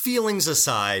right, feelings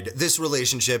aside, this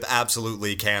relationship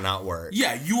absolutely cannot work.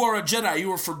 Yeah, you are a Jedi.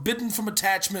 You are forbidden from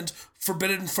attachment,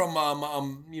 forbidden from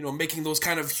making those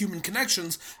kind of human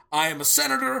connections. I am a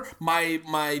senator.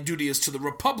 My duty is to the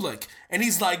Republic. And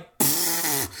he's like,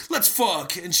 let's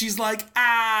fuck. And she's like,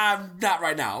 not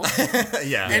right now.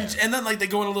 And then like they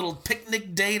go on a little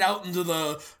picnic date out into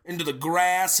the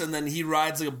grass, and then he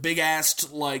rides like a big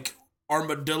ass like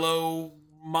armadillo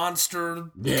monster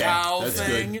cow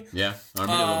thing. Good. Yeah,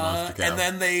 armadillo monster cow. And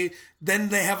then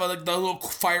they have the little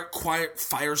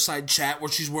fireside chat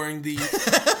where she's wearing the.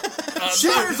 She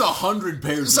wears 100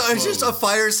 pairs of So clothes. it's just a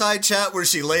fireside chat where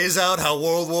she lays out how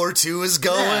World War II is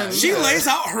going. She lays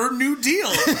out her New Deal,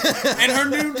 and her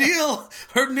New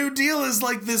Deal is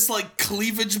like this like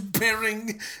cleavage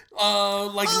bearing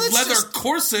leather just-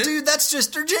 corset. Dude, that's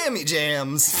just her jammy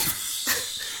jams.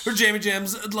 Her jammy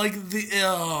jams, like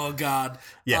oh god.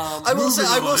 Yeah, I will say,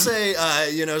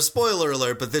 spoiler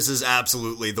alert, but this is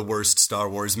absolutely the worst Star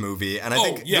Wars movie, and I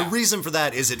think the reason for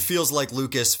that is it feels like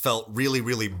Lucas felt really,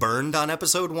 really burned on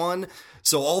Episode 1,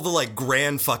 so all the, like,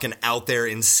 grand fucking out there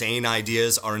insane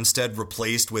ideas are instead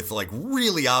replaced with, like,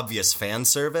 really obvious fan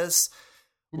service.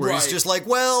 Where he's just like,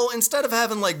 well, instead of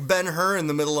having, like, Ben-Hur in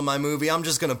the middle of my movie, I'm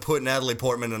just gonna put Natalie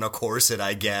Portman in a corset,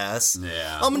 I guess.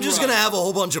 Yeah. I'm just gonna have a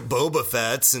whole bunch of Boba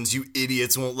Fett, since you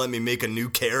idiots won't let me make a new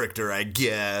character, I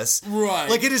guess. Right.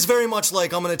 Like, it is very much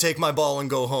like, I'm gonna take my ball and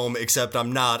go home, except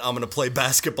I'm not. I'm gonna play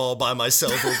basketball by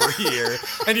myself over here,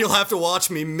 and you'll have to watch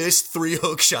me miss 3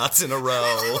 hook shots in a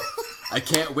row. I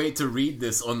can't wait to read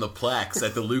this on the plaques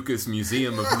at the Lucas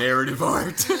Museum of Narrative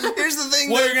Art. Here's the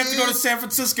thing. Well, you're gonna have to go to San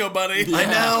Francisco, buddy. I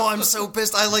know, I'm so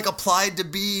pissed. I, like, applied to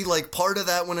be, like, part of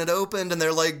that when it opened, and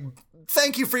they're like,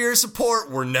 thank you for your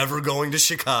support. We're never going to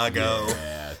Chicago.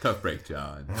 Yeah, tough break,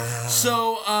 John.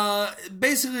 So,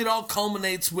 basically it all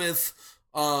culminates with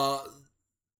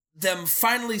them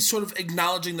finally sort of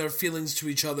acknowledging their feelings to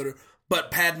each other,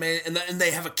 but Padme, and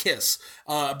they have a kiss.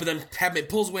 But then Padme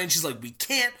pulls away and she's like, we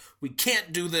can't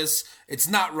do this. It's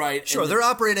not right. Sure, and they're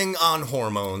operating on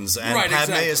hormones, and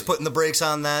Padme is putting the brakes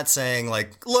on that, saying,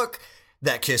 like, look,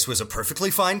 that kiss was a perfectly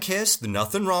fine kiss, there's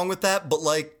nothing wrong with that, but,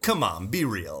 like, come on, be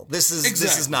real. This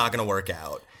is not gonna work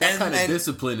out. That kind of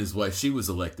discipline is why she was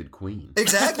elected queen.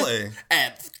 Exactly.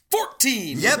 At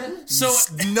 14. Yep. So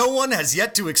no one has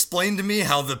yet to explain to me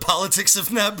how the politics of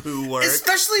Naboo work.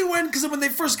 especially because when they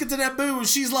first get to Naboo,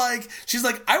 she's like,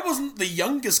 I wasn't the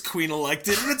youngest queen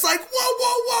elected, and it's like,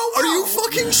 whoa. Are you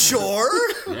fucking sure?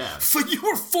 Yeah. So you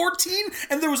were 14,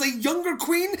 and there was a younger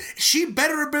queen. She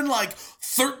better have been like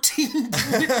 13,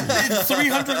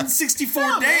 364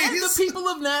 Man, days. the people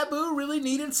of Naboo really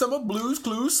needed some of Blue's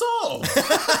Clues soul.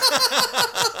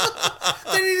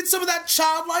 They needed some of that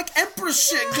childlike empress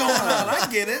shit going on. I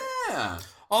get it. Yeah.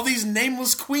 All these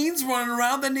nameless queens running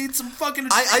around that need some fucking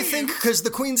I think because the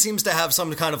queen seems to have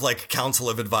some kind of, like, council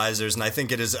of advisors, and I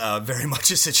think it is very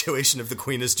much a situation if the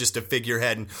queen is just a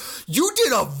figurehead. And, you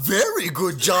did a very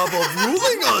good job of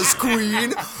ruling us,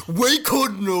 queen. We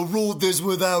couldn't have ruled this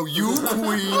without you,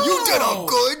 queen. You did a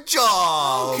good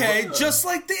job. Okay, just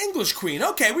like the English queen.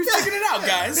 Okay, we figured it out,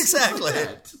 guys. Exactly.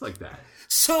 Just like that.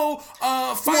 So,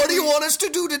 finally, What do you want us to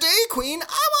do today, queen?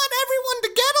 I want everyone to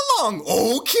get along.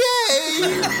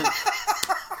 Okay.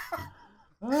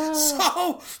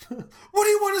 So, what do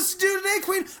you want us to do today,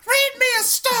 queen? Read me a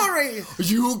story.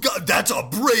 That's a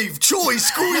brave choice,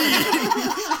 queen.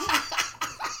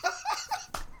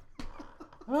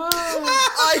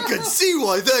 I can see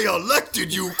why they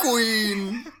elected you,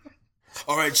 queen.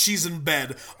 All right, she's in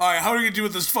bed. All right, how are we gonna do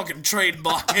with this fucking trade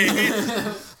blockade?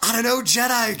 I don't know,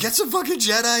 Jedi. Get some fucking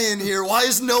Jedi in here. Why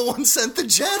has no one sent the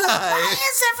Jedi? Why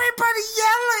is everybody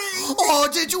yelling? Oh,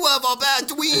 did you have a bad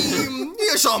dream?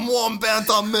 Here's some warm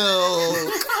bantha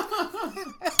milk.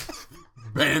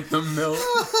 Bantam milk.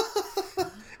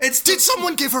 Did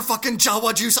someone give her fucking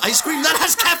Jawa juice ice cream that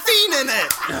has caffeine in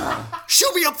it?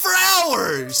 She'll be up for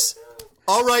hours.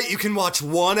 All right, you can watch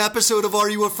one episode of Are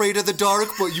You Afraid of the Dark,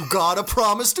 but you gotta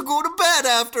promise to go to bed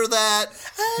after that.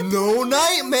 No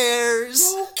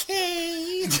nightmares.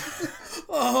 Okay.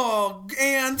 Oh,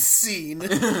 and scene.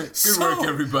 Good work,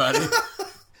 everybody.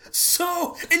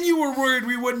 So, and you were worried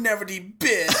we wouldn't have any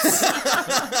bits.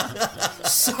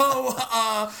 So,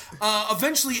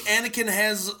 eventually Anakin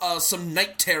has some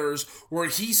night terrors where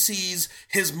he sees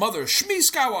his mother, Shmi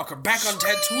Skywalker, back on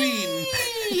Tatooine.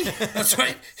 That's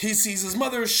right. He sees his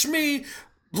mother, Shmi,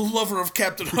 the lover of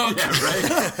Captain Hook. Yeah,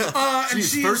 right?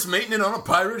 She's First maintenance on a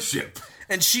pirate ship.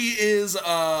 And she is,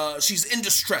 she's in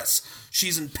distress.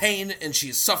 She's in pain and she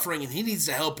is suffering and he needs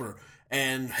to help her.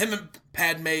 And him and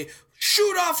Padme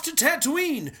shoot off to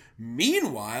Tatooine.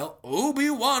 Meanwhile,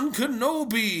 Obi-Wan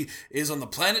Kenobi is on the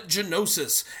planet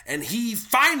Geonosis, and he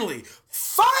finally,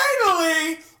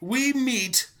 we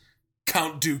meet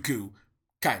Count Dooku,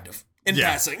 kind of, in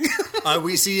passing.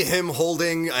 We see him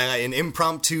holding an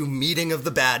impromptu meeting of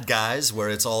the bad guys, where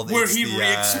it's all where he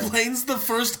re-explains the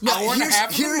first hour and a half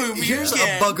of the movie. Here's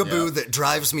again. a bugaboo that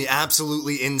drives me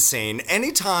absolutely insane.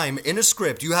 Anytime in a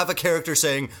script you have a character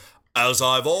saying, "As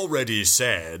I've already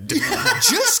said,"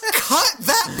 just cut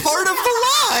that part of the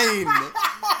line.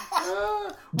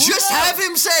 Just have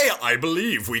him say, "I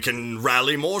believe we can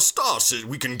rally more stars.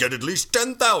 We can get at least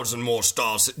 10,000 more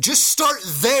stars." Just start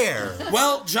there.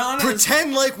 Well, John,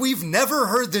 pretend like we've never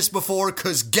heard this before,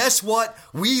 because guess what?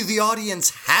 We, the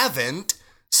audience, haven't.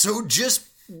 So just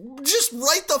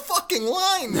write the fucking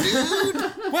line,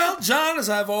 dude. Well, John, as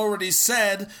I've already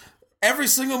said, every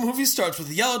single movie starts with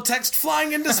yellow text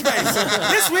flying into space.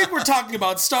 This week we're talking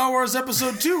about Star Wars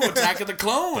Episode 2, Attack of the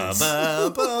Clones.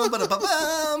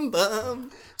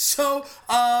 So,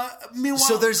 meanwhile...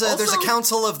 So there's a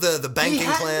council of the banking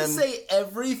clan. He had to say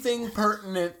everything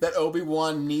pertinent that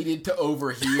Obi-Wan needed to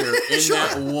overhear in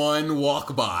that one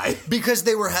walk by. Because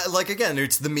they were, again,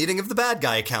 it's the meeting of the bad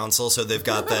guy council, so they've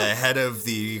got the head of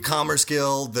the Commerce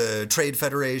Guild, the Trade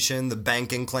Federation, the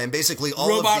banking clan, basically all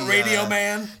Robot of the... Radio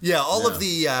Man. Yeah, all of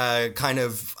the kind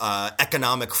of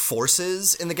economic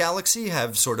forces in the galaxy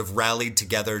have sort of rallied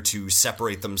together to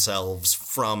separate themselves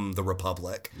from the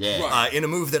Republic. Yeah. Right. In a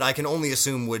move that I can only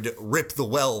assume would rip the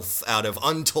wealth out of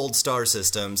untold star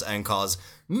systems and cause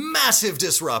massive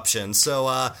disruption.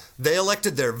 So they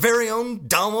elected their very own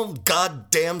Donald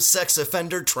goddamn sex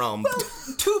offender Trump.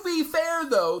 Well, to be fair,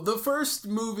 though, the first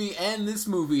movie and this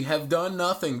movie have done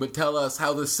nothing but tell us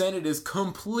how the Senate is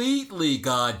completely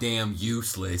goddamn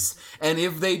useless. And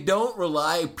if they don't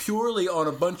rely purely on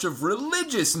a bunch of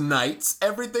religious knights,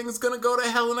 everything's gonna go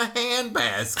to hell in a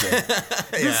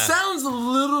handbasket. This sounds a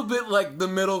little bit like the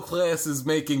middle class is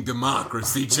making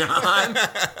democracy, John.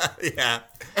 Yeah.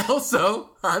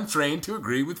 Also, I'm trained to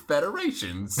agree with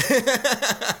federations.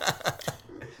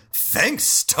 Thanks,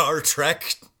 Star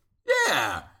Trek.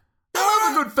 Yeah. I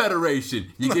love a good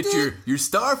federation. You get your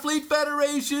Starfleet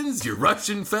federations, your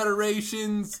Russian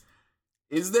federations.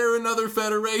 Is there another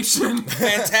federation?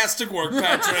 Fantastic work,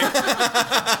 Patrick.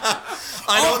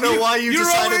 I don't know why you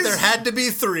decided there had to be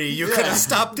 3. You could have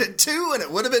stopped at 2 and it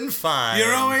would have been fine.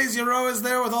 You're always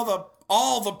there with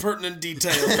all the pertinent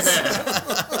details.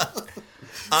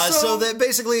 So that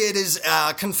basically it is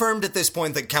confirmed at this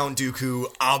point that Count Dooku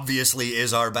obviously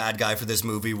is our bad guy for this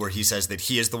movie, where he says that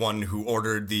he is the one who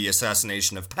ordered the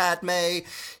assassination of Padme.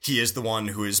 He is the one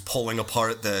who is pulling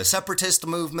apart the separatist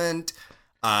movement.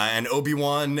 And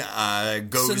Obi-Wan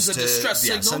sends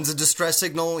a distress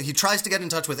signal. He tries to get in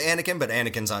touch with Anakin, but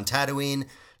Anakin's on Tatooine.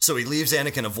 So he leaves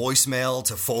Anakin a voicemail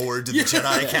to forward to the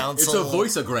Jedi Council. It's a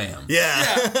voice-o-gram.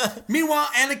 Yeah. Meanwhile,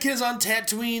 Anakin is on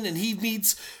Tatooine and he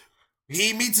meets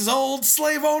his old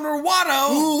slave owner,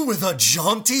 Watto. Ooh, with a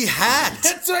jaunty hat.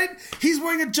 That's right. He's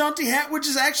wearing a jaunty hat, which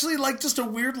is actually like just a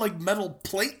weird metal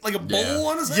plate, like a bowl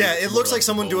on his head. Yeah, it looks like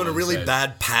someone doing a really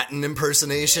bad Patton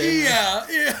impersonation. Yeah.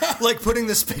 Like putting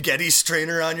the spaghetti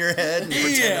strainer on your head and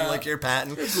pretending like you're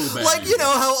Patton. Like, you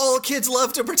know how all kids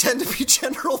love to pretend to be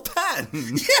General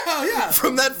Patton. Yeah.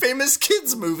 From that famous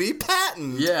kids movie,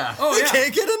 Patton. Yeah. Oh, they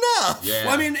can't get enough. Yeah.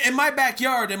 Well, I mean, in my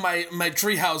backyard, in my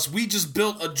treehouse, we just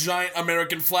built a giant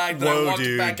American flag that I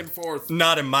walked back and forth.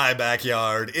 Not in my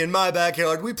backyard. In my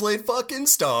backyard, we played fucking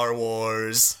Star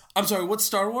Wars. I'm sorry, what's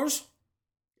Star Wars?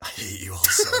 I hate you all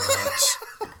so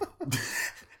much.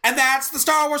 And that's the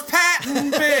Star Wars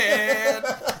patent bit.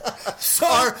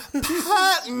 Our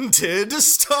patented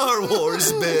Star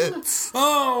Wars bits.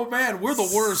 Oh, man, we're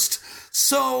the worst.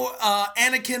 So,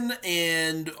 Anakin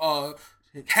and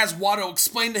has Watto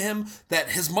explain to him that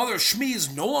his mother Shmi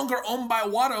is no longer owned by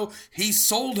Watto. He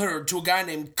sold her to a guy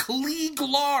named Klieg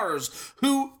Lars,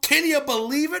 who, can you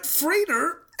believe it, freed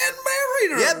her and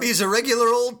married her. Yep, he's a regular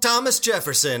old Thomas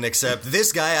Jefferson, except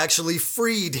this guy actually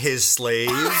freed his slave.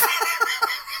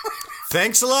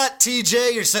 Thanks a lot,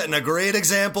 TJ. You're setting a great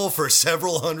example for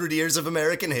several hundred years of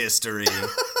American history.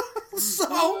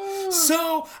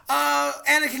 So,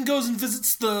 Anakin goes and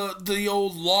visits the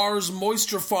old Lars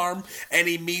Moisture Farm, and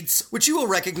he meets... Which you will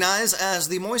recognize as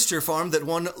the moisture farm that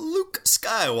one Luke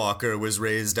Skywalker was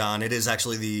raised on. It is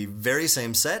actually the very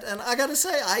same set, and I gotta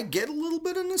say, I get a little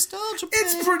bit of nostalgia.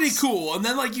 It's pretty cool. And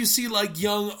then, like, you see, like,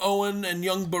 young Owen and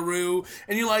young Beru,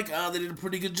 and you're like, oh, they did a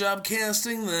pretty good job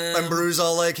casting them. And Beru's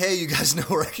all like, hey, you guys know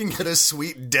where I can get a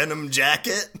sweet denim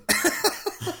jacket?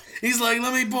 He's like,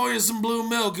 let me pour you some blue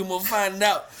milk and we'll find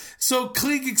out. So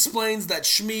Klieg explains that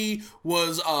Shmi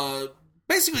was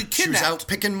basically kidnapped. She was out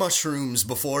picking mushrooms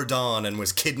before dawn and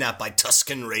was kidnapped by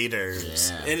Tusken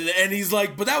Raiders. Yeah. And he's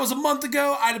like, but that was a month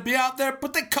ago. I'd be out there,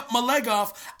 but they cut my leg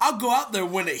off. I'll go out there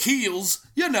when it heals.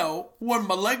 You know, when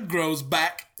my leg grows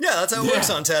back. Yeah, that's how it works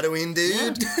on Tatooine,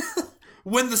 dude.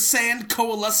 When the sand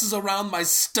coalesces around my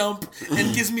stump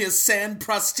and gives me a sand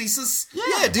prosthesis.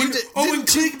 Yeah, dude. When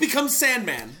Klieg becomes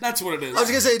Sandman. That's what it is. I was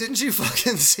gonna say, didn't you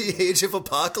fucking see Age of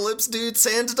Apocalypse, dude?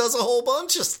 Sand does a whole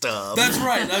bunch of stuff. That's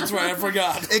right, I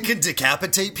forgot. It can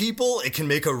decapitate people. It can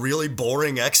make a really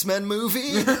boring X-Men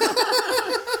movie.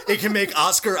 It can make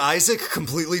Oscar Isaac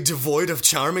completely devoid of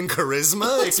charm and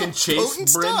charisma. It can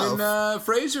chase Brendan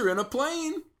Fraser in a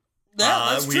plane.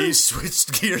 That's we true.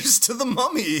 switched gears to the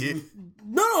Mummy.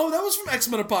 No, that was from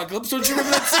X-Men Apocalypse. Don't you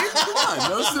remember that scene? Come on,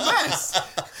 that was the best.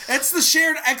 It's the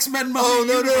shared X-Men Mummy Oh,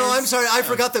 no, universe. I'm sorry. I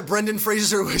forgot that Brendan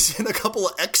Fraser was in a couple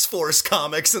of X-Force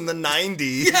comics in the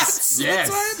 90s. Yes. Yes.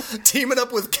 That's right. Teaming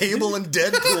up with Cable and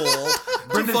Deadpool to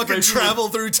Brendan fucking Fraser travel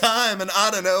through time and,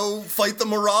 I don't know, fight the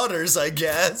Marauders, I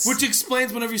guess. Which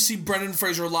explains whenever you see Brendan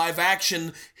Fraser live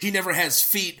action, he never has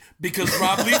feet because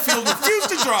Rob Liefeld refused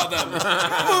to draw them.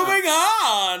 Moving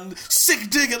on. Sick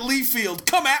dig at Liefeld.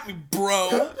 Come at me, bro.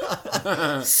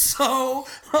 So,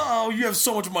 you have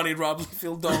so much money, Rob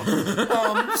Liefeld, don't.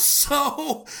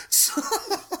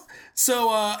 So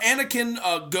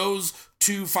Anakin goes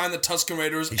to find the Tusken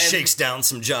Raiders. He shakes down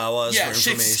some Jawas for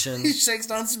information. He shakes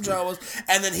down some Jawas,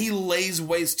 and then he lays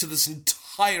waste to this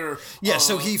entire... Yeah,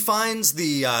 so he finds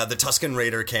the Tusken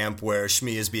Raider camp where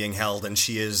Shmi is being held, and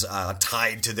she is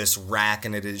tied to this rack,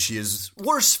 and she is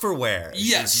worse for wear.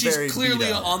 Yes, very she's clearly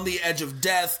beat up. on the edge of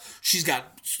death. She's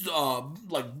got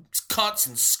like cuts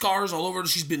and scars all over her.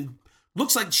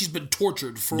 Looks like she's been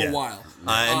tortured for a while.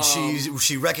 And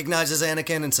she recognizes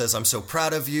Anakin and says, I'm so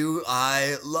proud of you,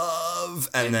 I love,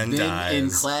 and then dies. In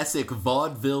classic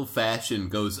vaudeville fashion,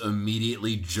 goes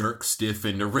immediately jerk stiff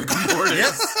into rigor mortis.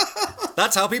 Yes.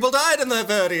 That's how people died in the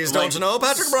 30s, don't you know,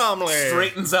 Patrick Bromley?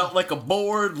 Straightens out like a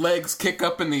board, legs kick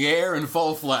up in the air and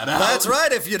fall flat out. That's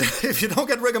right, if you don't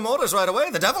get rigor mortis right away,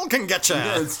 the devil can get you.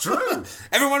 Yeah, it's true.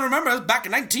 Everyone remembers back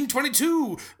in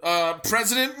 1922,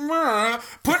 President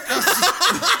put...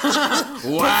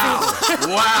 Wow.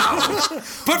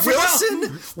 Put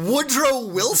Wilson? Woodrow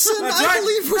Wilson, That's I right.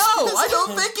 believe was No, I president.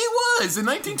 don't think he was in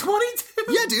 1922.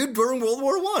 Yeah, dude, during World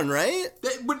War I, right?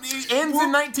 But it ends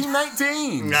in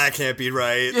 1919. That can't be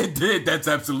right. It did. That's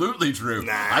absolutely true.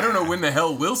 I don't know when the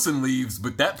hell Wilson leaves,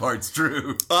 but that part's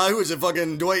true. Who was it,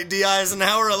 fucking Dwight D.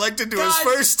 Eisenhower elected to his God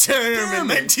first term in damn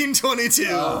it.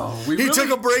 1922. we He really- took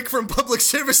a break from public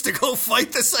service to go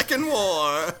fight the Second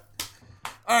War.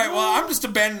 All right, well, I'm just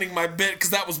abandoning my bit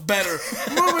because that was better.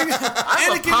 Moving on.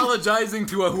 I'm apologizing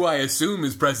to who I assume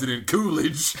is President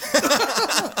Coolidge.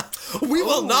 We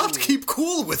will not keep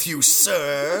cool with you,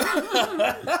 sir.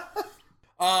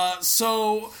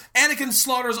 So Anakin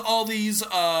slaughters all these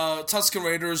Tusken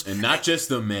Raiders. And not just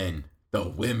the men, the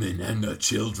women and the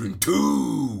children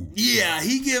too. Yeah,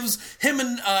 he gives him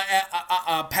and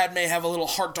Padme have a little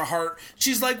heart-to-heart.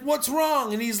 She's like, what's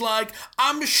wrong? And he's like,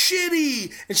 I'm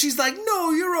shitty. And she's like,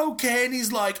 no, you're okay. And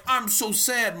he's like, I'm so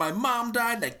sad. My mom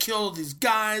died and I killed all these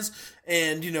guys.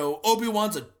 And, you know,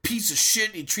 Obi-Wan's a piece of shit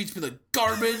and he treats me like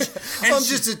garbage. And I'm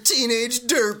just a teenage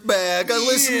dirtbag. I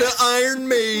listen to Iron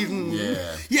Maiden.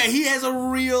 Yeah. he has a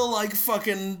real, like,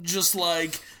 fucking, just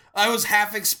like, I was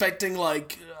half expecting,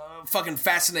 like, fucking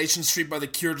Fascination Street by The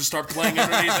Cure to start playing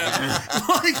underneath it.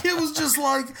 Like, it was just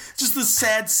the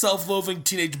sad, self-loathing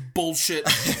teenage bullshit.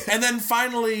 And then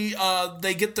finally,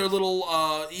 they get their little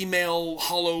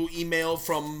hollow email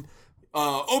from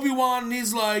Obi-Wan, and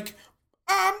he's like,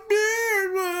 I'm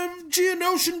dead,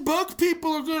 Geonosian bug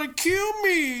people are gonna kill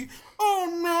me.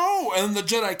 Oh no. And the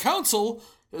Jedi Council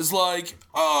is like,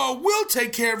 oh, we'll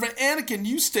take care of it, Anakin,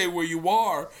 you stay where you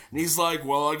are. And he's like,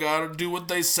 well, I gotta do what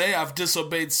they say, I've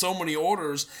disobeyed so many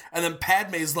orders. And then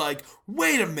Padme's like,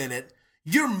 wait a minute,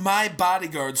 you're my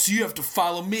bodyguard, so you have to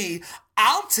follow me.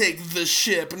 I'll take the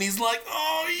ship. And he's like,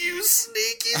 oh, you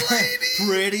sneaky lady.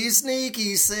 Pretty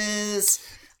sneaky, sis.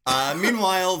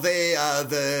 Meanwhile,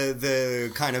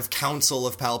 the kind of council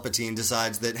of Palpatine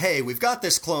decides that, hey, we've got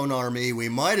this clone army, we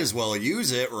might as well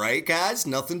use it, right, guys?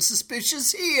 Nothing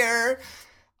suspicious here.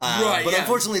 But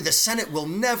unfortunately, the Senate will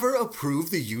never approve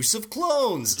the use of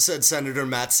clones, said Senator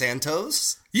Matt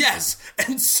Santos. Yes,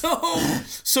 and so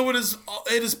it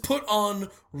is put on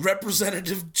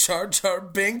Representative Jar Jar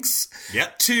Binks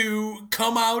to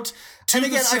come out to and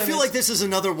again, the Senate. I feel like this is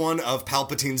another one of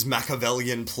Palpatine's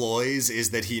Machiavellian ploys, is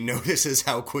that he notices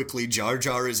how quickly Jar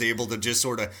Jar is able to just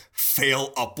sort of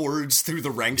fail upwards through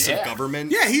the ranks of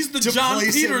government. Yeah, he's the John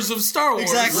Peters of Star Wars.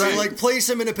 Exactly, right? like place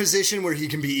him in a position where he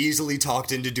can be easily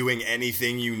talked into doing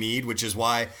anything you need, which is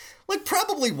why... Like,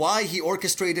 probably why he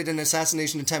orchestrated an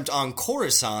assassination attempt on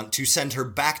Coruscant to send her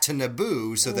back to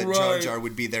Naboo so that Jar Jar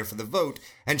would be there for the vote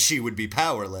and she would be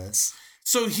powerless.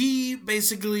 So he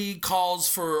basically calls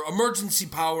for emergency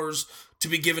powers to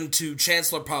be given to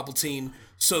Chancellor Palpatine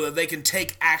so that they can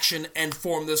take action and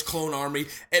form this clone army.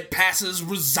 It passes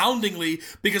resoundingly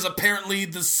because apparently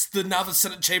the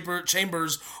Senate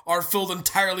chambers are filled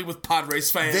entirely with pod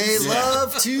race fans. They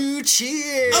love to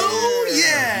cheer. Oh,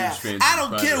 yeah. I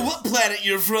don't care what planet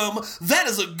you're from. That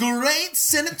is a great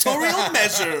senatorial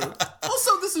measure.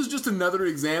 Also, this is just another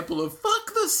example of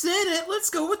fuck the Senate,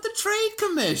 let's go with the Trade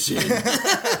Commission.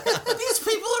 These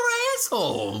people are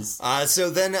assholes. So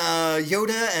then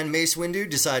Yoda and Mace Windu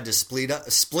decide to split up.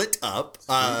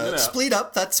 Split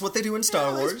up, that's what they do in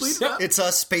Star Wars. It's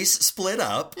a space split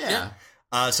up. Yeah.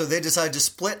 So they decide to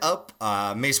split up.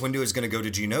 Mace Windu is going to go to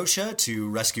Genosha to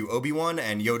rescue Obi-Wan,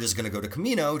 and Yoda's going to go to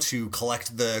Kamino to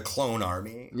collect the clone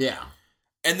army. Yeah.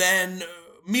 And then,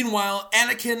 meanwhile,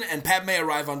 Anakin and Padme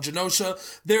arrive on Genosha.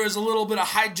 There is a little bit of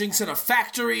hijinks in a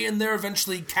factory, and they're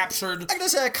eventually captured. I gotta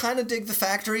say, I kind of dig the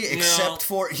factory, except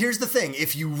for... Here's the thing.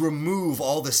 If you remove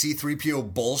all the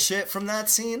C-3PO bullshit from that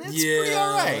scene, it's pretty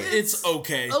alright. It's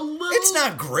okay. It's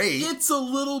not great. It's a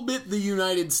little bit the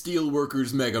United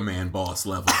Steelworkers Mega Man boss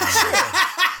level.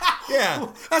 Yeah.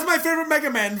 That's my favorite Mega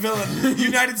Man villain.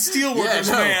 United Steelworkers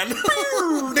man.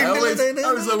 I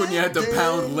always love when you had to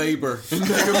pound labor in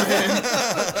Mega Man.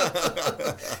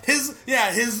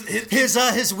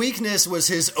 His weakness was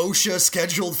his OSHA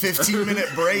scheduled 15-minute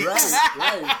breaks.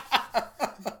 Right.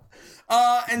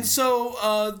 And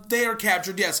so they are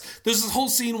captured. Yes, there's this whole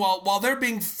scene while they're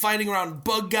fighting around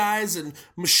bug guys and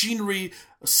machinery.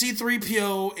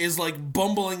 C-3PO is like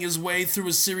bumbling his way through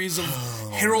a series of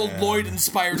Harold Lloyd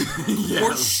inspired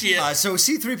horse shit. So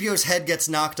C-3PO's head gets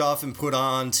knocked off and put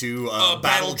on to a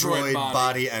battle droid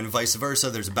body and vice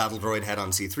versa. There's a battle droid head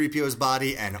on C-3PO's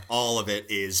body, and all of it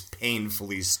is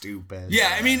painfully stupid.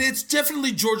 Yeah, I mean, it's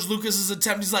definitely George Lucas's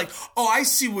attempt. He's like, oh, I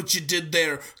see what you did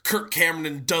there, Kirk Cameron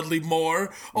and Dudley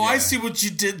Moore. Oh, I see what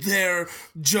you did there,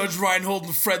 Judge Reinhold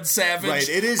and Fred Savage. Right,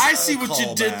 it is I see what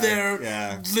you did there,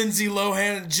 Lindsay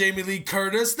Lohan and Jamie Lee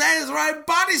Curtis. That is right,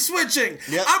 body switching.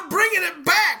 Yep. I'm bringing it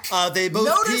back. They both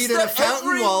peed in a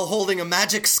fountain while holding a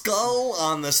magic skull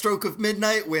on the stroke of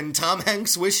midnight when Tom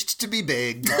Hanks wished to be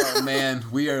big. Oh man,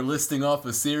 we are listing off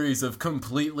a series of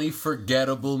completely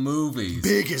forgettable movies.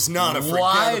 Big is not a forgettable movie.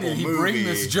 Why did he bring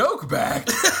this joke back?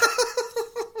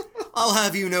 I'll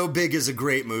have you know, Big is a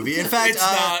great movie. In fact, it's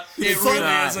not. It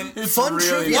really isn't. It's fun really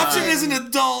trivia. Watch it as an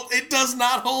adult. It does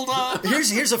not hold up.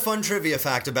 Here's a fun trivia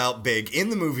fact about Big. In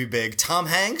the movie Big, Tom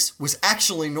Hanks was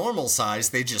actually normal size.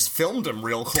 They just filmed him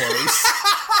real close.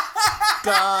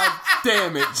 God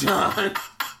damn it, John.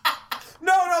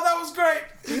 No, that was great.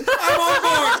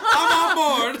 I'm on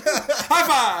board.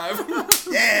 High five.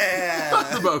 Yeah.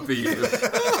 Fuck the both of you.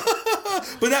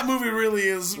 But that movie really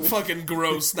is fucking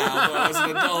gross now, though, as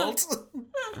an adult.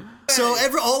 So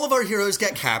all of our heroes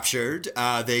get captured.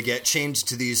 They get changed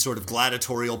to these sort of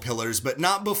gladiatorial pillars, but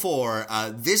not before.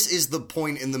 This is the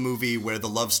point in the movie where the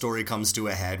love story comes to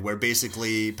a head, where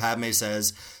basically Padme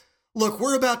says, look,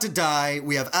 we're about to die.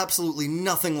 We have absolutely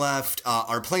nothing left.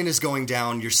 Our plane is going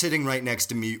down. You're sitting right next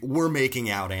to me. We're making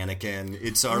out, Anakin.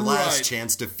 It's our last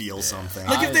chance to feel something.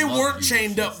 Like, if they weren't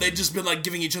chained up, they'd just been, like,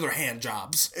 giving each other hand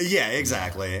jobs. Yeah,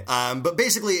 exactly. But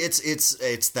basically,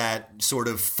 it's that sort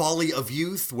of folly of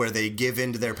youth where they give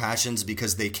in to their passions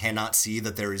because they cannot see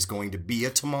that there is going to be a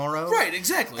tomorrow. Right,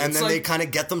 exactly. And then they kind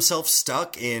of get themselves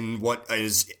stuck in what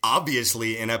is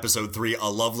obviously, in Episode 3, a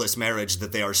loveless marriage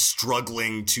that they are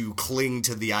struggling to cling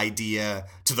to the idea,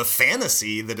 to the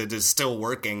fantasy that it is still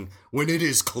working when it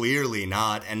is clearly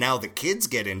not, and now the kids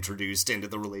get introduced into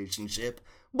the relationship.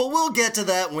 But we'll get to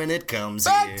that when it comes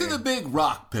Back to the big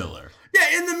rock pillar.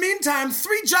 Yeah, in the meantime,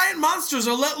 3 giant monsters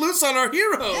are let loose on our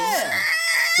heroes. Yeah.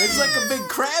 There's like a big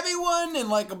crabby one and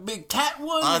like a big cat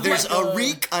one. There's like a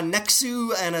Reek, a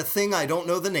Nexu, and a thing I don't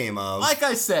know the name of. Like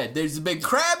I said, there's a big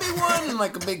crabby one and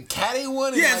like a big catty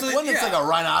one. And Yeah, like so- one that's yeah. like a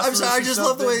rhinoceros. I'm sorry, I or just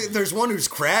love the something. way there's one who's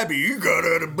crabby. You got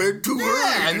out of bed too early.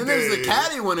 Yeah, and then there's the today.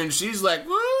 catty one, and she's like,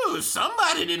 "Woo!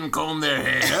 Somebody didn't comb their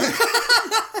hair."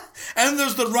 And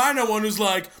there's the rhino one who's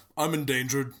like, I'm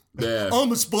endangered. Yeah.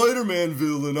 I'm a Spider-Man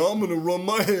villain. I'm gonna run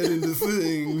my head into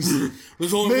things.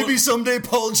 There's only Maybe one. someday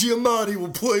Paul Giamatti will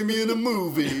play me in a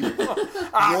movie.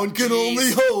 One can jeez.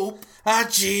 only hope. Ah,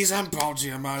 jeez, I'm Paul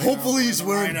Giamatti. Hopefully he's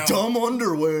wearing Rhino. dumb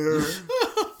underwear.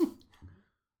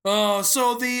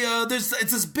 So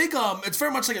it's this big it's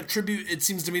very much like a tribute. It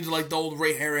seems to me to like the old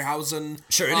Ray Harryhausen.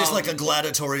 Sure, it is like a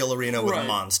gladiatorial arena with right.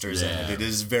 monsters in Yeah. it. It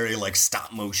is very like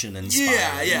stop motion inspired.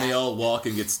 Yeah. And they all walk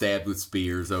and get stabbed with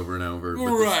spears over and over. But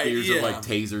Right, the spears yeah. are like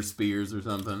taser spears or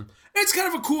something. It's kind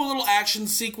of a cool little action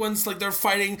sequence, like they're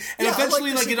fighting, and Yeah, I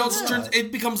eventually, like the like it also sequence, turns,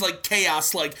 it becomes like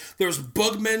chaos. Like there's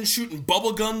bugmen shooting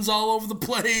bubble guns all over the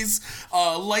place,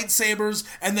 lightsabers,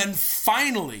 and then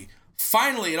finally,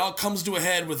 it all comes to a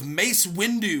head with Mace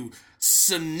Windu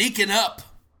sneaking up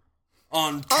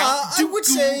on Count I would Dooku.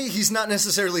 say he's not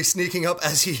necessarily sneaking up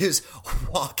as he is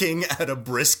walking at a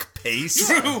brisk pace.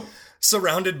 True.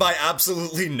 Surrounded by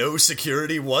absolutely no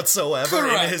security whatsoever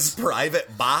Correct. in his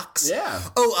private box. Yeah.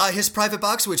 Oh, his private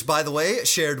box, which, by the way,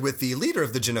 shared with the leader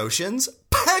of the Genosians,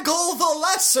 Peggle the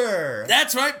Lesser.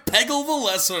 That's right, Peggle the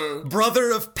Lesser. Brother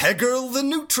of Peggle the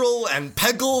Neutral and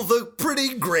Peggle the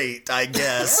Pretty Great, I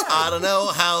guess. I don't know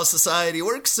how society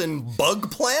works in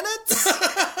bug planets.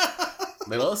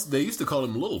 They used to call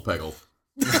him Little Peggle.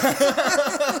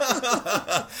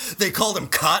 They called him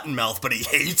Cottonmouth, but he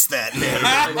hates that name.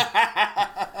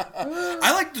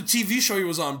 I like the TV show he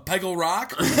was on, Peggle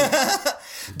Rock.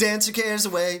 Dance your cares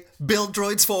away, build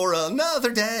droids for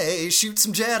another day, shoot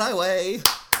some Jedi way,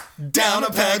 down a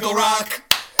Peggle Rock.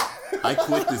 I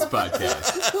quit this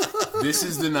podcast. This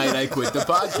is the night I quit the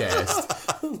podcast.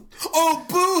 Oh,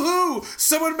 boo-hoo!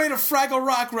 Someone made a Fraggle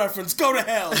Rock reference. Go to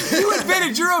hell. You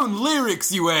invented your own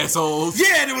lyrics, you assholes.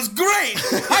 Yeah, and it was great.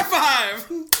 High five.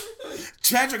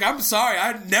 Patrick, I'm sorry.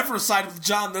 I never side with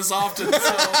John this often, so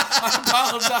I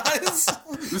apologize.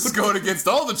 This is going against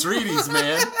all the treaties,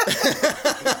 man.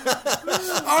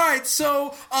 All right,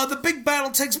 so the big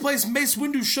battle takes place. Mace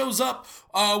Windu shows up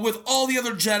with all the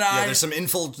other Jedi. Yeah, there's some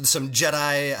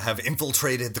Jedi have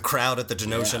infiltrated the crowd at the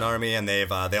Genosian army, and they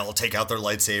all take out their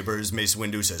lightsabers. Mace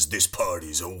Windu says, "This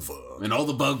party's over." And all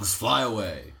the bugs fly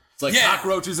away. It's like Yeah.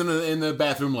 cockroaches in the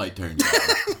bathroom light turns on.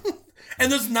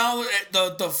 And there's now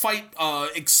the fight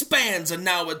expands, and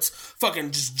now it's fucking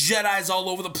just Jedis all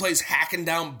over the place, hacking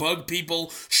down bug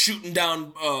people, shooting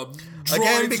down droids.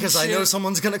 Again, because and I shit. know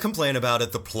someone's gonna complain about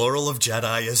it. The plural of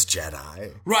Jedi is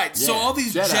Jedi. Right, so Yeah, all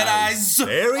these Jedis. Jedis.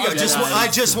 There we go. Jedis. I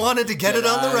just wanted to get it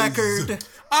on the Jedis. record.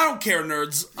 I don't care,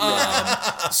 nerds.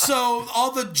 So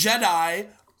all the Jedi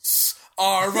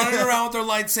are running around with their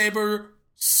lightsaber.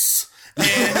 And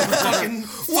fucking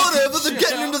Whatever, they're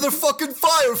getting into their fucking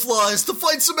fireflies to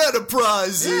fight some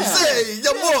enterprises. Yeah. Hey,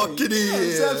 I'm walking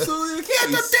It's here. absolutely the Yeah,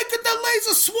 they're case. taking their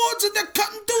laser swords and they're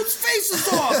cutting dudes' faces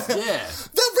off. Yeah,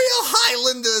 The real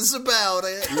Highlanders about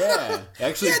it. yeah.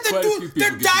 Actually, Yeah, quite a few people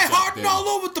they're get shot dieharding there. all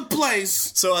over the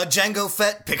place. So Jango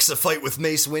Fett picks a fight with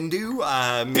Mace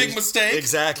Windu. Big mistake.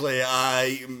 Exactly.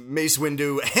 Mace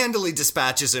Windu handily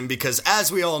dispatches him because,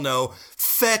 as we all know,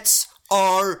 Fetts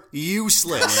are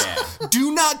useless. Yeah.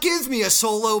 Do not give me a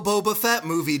solo Boba Fett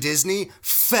movie, Disney.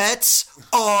 Fetts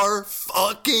are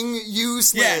fucking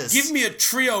useless. Yeah, give me a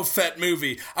trio Fett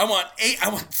movie. I want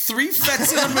 3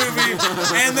 Fetts in a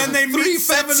movie, and then they meet 3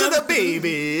 7 Fetts and of a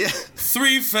baby.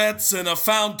 3 Fetts in a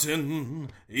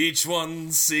fountain, each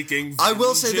one seeking I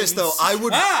will say this, though. I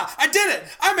would I did it!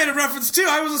 I made a reference too.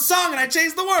 I was a song and I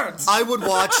changed the words. I would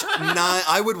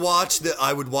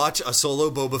watch a solo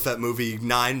Boba Fett movie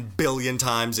 9 billion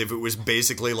times if it was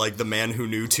basically like The Man Who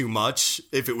Knew Too Much.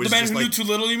 If it was The Man just Who like, Knew Too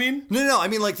Little, you mean? No, I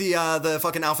mean like the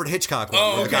fucking Alfred Hitchcock one,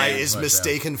 Oh, where the guy okay. is Like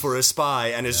mistaken for a spy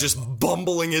and is just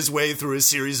bumbling his way through a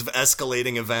series of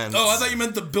escalating events. Oh, I thought you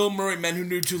meant the Bill Murray Man Who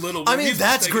Knew Too Little. I where mean, he's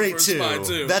that's mistaken great for a spy,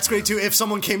 too. That's great too. If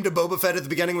someone came to Boba Fett at the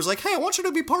beginning and was like, "Hey, I want you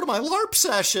to be part of my LARP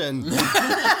session.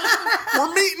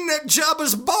 We're meeting at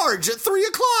Jabba's barge at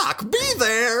 3:00. Be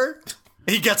there."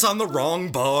 He gets on the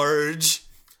wrong barge.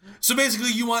 So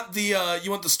basically, you want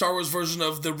the Star Wars version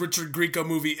of the Richard Grieco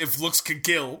movie If Looks Could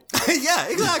Kill. Yeah,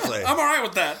 exactly. I'm alright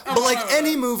with that. But like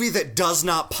any movie that does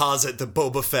not posit that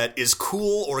Boba Fett is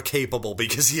cool or capable,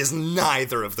 because he is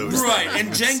neither of those Right,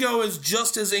 things. and Django is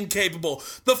just as incapable.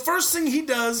 The first thing he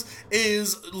does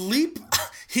is leap.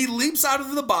 He leaps out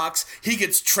of the box. He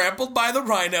gets trampled by the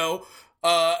rhino,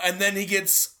 and then he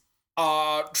gets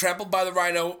trampled by the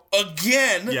rhino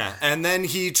again. Yeah, and then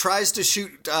he tries to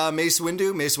shoot Mace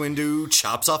Windu. Mace Windu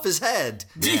chops off his head.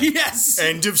 Yes.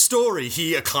 End of story.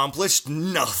 He accomplished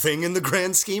nothing in the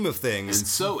grand scheme of things. And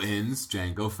so ends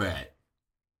Jango Fett.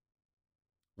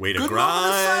 Way to Good moment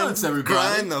of silence, everybody.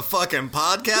 grind the fucking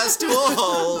podcast to a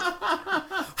halt.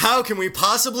 How can we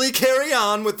possibly carry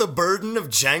on with the burden of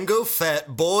Jango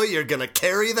Fett? Boy, you're gonna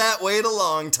carry that weight a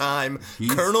long time.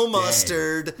 He's Colonel dead.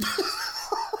 Mustard.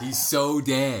 He's so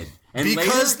dead. And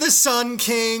Because later, the Sun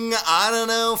King, I don't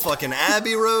know, fucking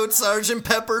Abbey Road Sergeant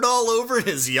Peppered all over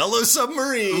his yellow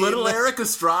submarine. little Eric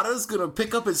Estrada's gonna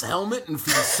pick up his helmet and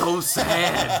feel so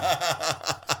sad.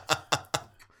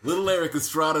 Little Eric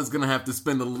Estrada's gonna have to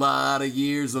spend a lot of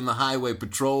years on the highway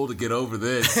patrol to get over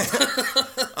this.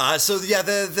 The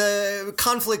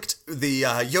conflict,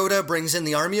 Yoda brings in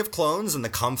the army of clones, and the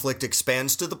conflict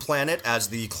expands to the planet as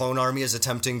the clone army is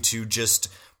attempting to just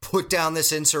put down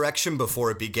this insurrection before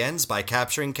it begins by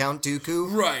capturing Count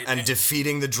Dooku. Right. And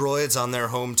defeating the droids on their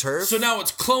home turf. So now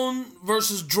it's clone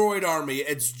versus droid army.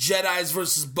 It's Jedis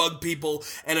versus bug people.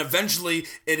 And eventually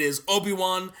it is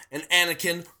Obi-Wan and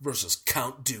Anakin versus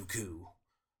Count Dooku.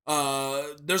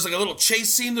 There's like a little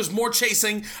chase scene. There's more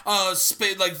chasing.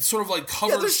 Sort of like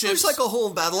hover there's ships. like a whole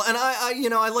battle, and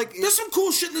I like... There's some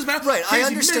cool shit in this battle. Right, I Crazy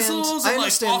understand- missiles I and,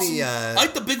 understand awesome, the, I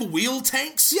like the big wheel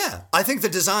tanks. Yeah, I think the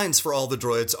designs for all the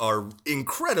droids are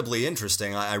incredibly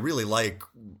interesting. I really like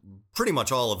pretty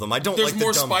much all of them. I don't There's like the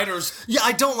more dumb... spiders. Yeah,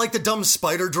 I don't like the dumb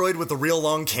spider droid with the real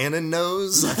long cannon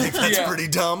nose. I think that's Yeah. pretty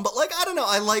dumb. But, I don't know.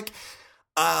 I like...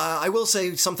 I will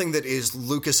say something that is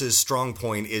Lucas's strong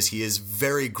point is he is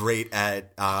very great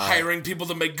at... Hiring people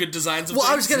to make good designs of Well,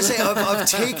 things. I was going to say, of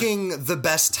taking the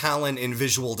best talent in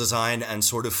visual design and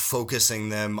sort of focusing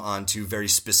them onto very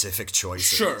specific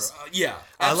choices. Sure, yeah.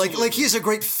 Like absolutely. he's a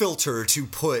great filter to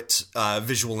put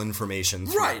visual information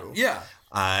through. Right, yeah.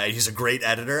 He's a great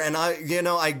editor, and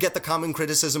I get the common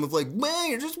criticism of man,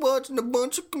 you're just watching a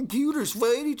bunch of computers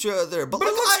fight each other. But it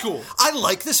looks cool. I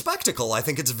like the spectacle. I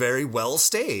think it's very well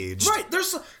staged. Right,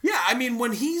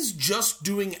 when he's just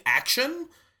doing action,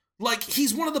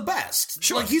 he's one of the best.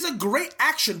 Sure. He's a great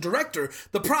action director.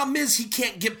 The problem is he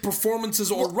can't get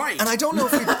performances right. And I don't know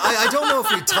if I don't know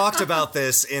if we talked about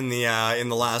this in the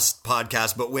last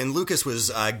podcast, but when Lucas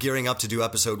was gearing up to do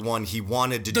episode 1, he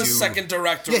wanted to the do second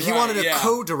director. Yeah, he wanted a yeah.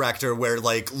 co-director where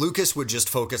Lucas would just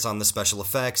focus on the special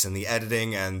effects and the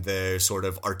editing and the sort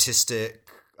of artistic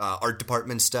art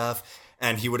department stuff.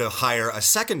 And he would hire a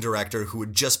second director who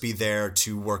would just be there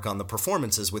to work on the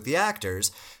performances with the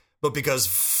actors. But because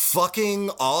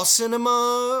fucking all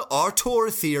cinema,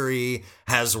 auteur theory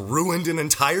has ruined an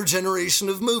entire generation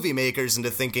of movie makers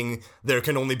into thinking there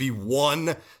can only be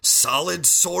one solid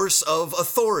source of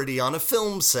authority on a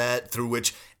film set through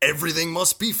which everything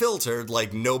must be filtered,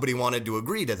 nobody wanted to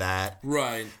agree to that.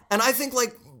 Right. And I think,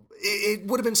 it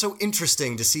would have been so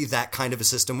interesting to see that kind of a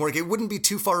system work. It wouldn't be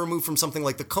too far removed from something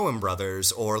like the Coen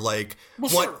brothers or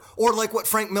what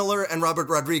Frank Miller and Robert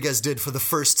Rodriguez did for the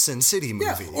first Sin City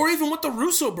movie. Yeah, or even what the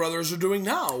Russo brothers are doing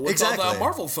now with all the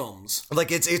Marvel films.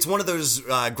 It's one of those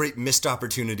great missed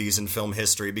opportunities in film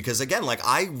history because again,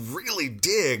 I really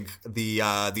dig the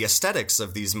aesthetics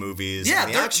of these movies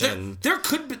and the action. There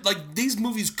could be these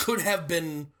movies could have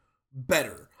been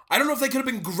better. I don't know if they could have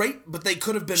been great, but they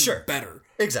could have been better.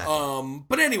 Exactly.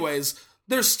 But anyways,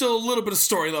 there's still a little bit of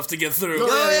story left to get through.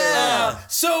 Oh, yeah.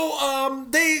 So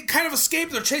they kind of escape.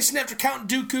 They're chasing after Count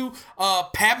Dooku.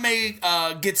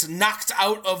 Padme gets knocked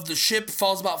out of the ship,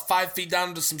 falls about 5 feet down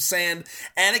into some sand.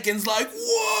 Anakin's like,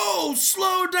 whoa,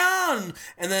 slow down.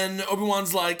 And then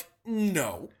Obi-Wan's like,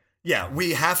 no. Yeah,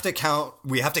 we have to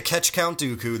catch Count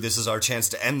Dooku. This is our chance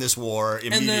to end this war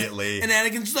immediately. And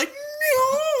Anakin's like,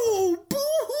 no,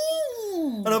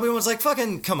 boo-hoo. And Obi-Wan's like,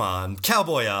 fucking, come on,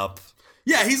 cowboy up.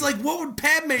 Yeah, he's like, what would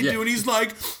Padme do? And he's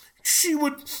like, she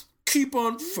would keep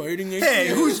on fighting again. Hey,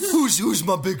 who's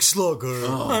my big slugger?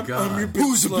 Oh, God. I'm your big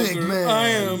Who's slugger. a big man? I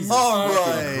am. All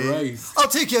right. Christ. I'll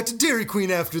take you out to Dairy Queen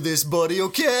after this, buddy,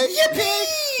 okay?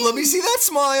 Yippee! Let me see that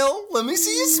smile. Let me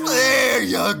see you smile. There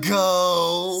you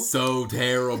go. So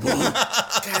terrible.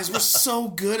 Guys, we're so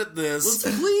good at this.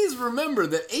 Please remember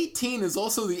that 18 is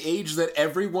also the age that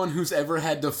everyone who's ever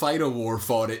had to fight a war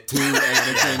fought it too,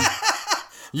 Anakin.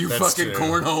 You That's fucking true.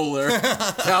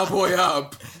 cornholer. Cowboy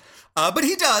up. But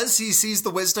he does. He sees the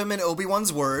wisdom in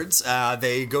Obi-Wan's words.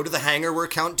 They go to the hangar where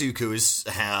Count Dooku is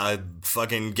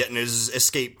fucking getting his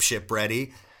escape ship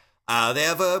ready. They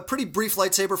have a pretty brief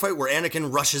lightsaber fight where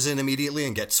Anakin rushes in immediately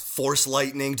and gets Force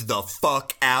lightninged the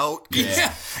fuck out.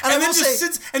 Yeah. And then just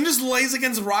sits and just lays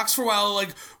against rocks for a while, like,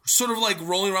 sort of like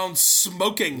rolling around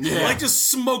smoking. Yeah. Like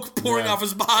just smoke pouring off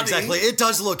his body. Exactly. It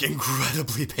does look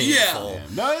incredibly painful. Yeah.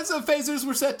 No, it's phasers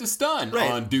were set to stun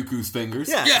on Dooku's fingers.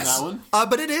 Yeah. Yes. That one.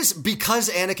 But it is, because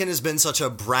Anakin has been such a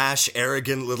brash,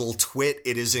 arrogant little twit,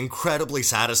 it is incredibly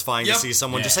satisfying to see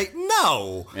someone just say,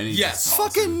 no. And he's Yes. just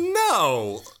awesome. Fucking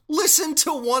no. Listen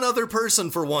to one other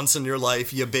person for once in your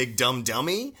life, you big dumb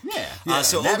dummy. Yeah.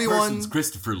 So And that Obi-Wan... person's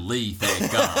Christopher Lee, thank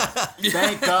God.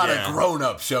 Thank God a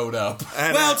grown-up showed up.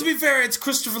 Well, to be fair, it's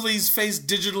Christopher Lee's face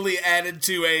digitally added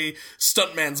to a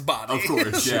stuntman's body. Of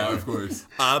course, yeah, of course.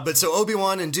 But so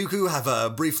Obi-Wan and Dooku have a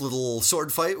brief little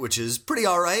sword fight, which is pretty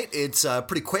alright. It's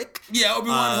pretty quick. Yeah,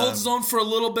 Obi-Wan holds his own for a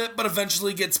little bit, but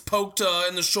eventually gets poked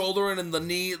in the shoulder and in the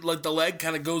knee, like the leg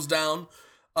kind of goes down.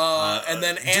 And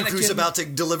then Anakin... Dooku's about to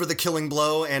deliver the killing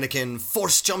blow. Anakin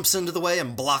force jumps into the way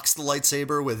and blocks the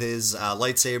lightsaber with his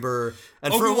lightsaber.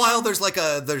 And for a while, there's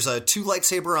a two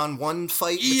lightsaber on one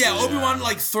fight. Yeah, Obi-Wan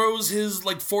force throws his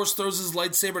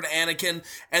lightsaber to Anakin,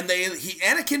 and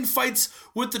Anakin fights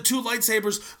with the two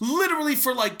lightsabers literally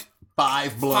for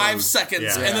 5 blows. 5 seconds,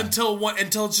 Yeah. and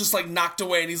until it's just knocked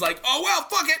away, and he's like, "Oh well,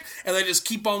 fuck it," and they just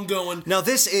keep on going. Now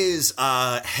this is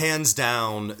hands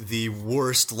down the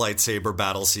worst lightsaber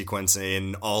battle sequence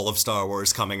in all of Star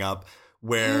Wars coming up.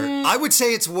 Where I would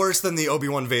say it's worse than the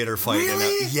Obi-Wan Vader fight.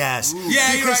 Really? Yes.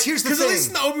 Yeah, you're right. Here's the Because thing. at least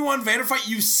in the Obi-Wan Vader fight,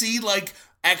 you see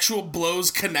actual blows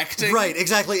connecting. Right,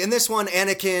 exactly. In this one,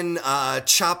 Anakin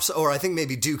chops, or I think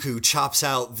maybe Dooku chops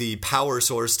out the power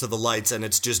source to the lights, and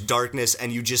it's just darkness,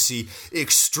 and you just see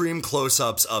extreme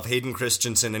close-ups of Hayden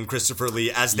Christensen and Christopher Lee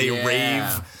as they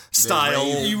rave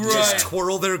style, just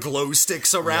twirl their glow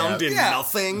sticks around in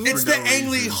nothing. It's the Ang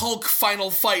Lee Hulk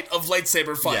final fight of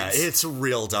lightsaber fights. Yeah, it's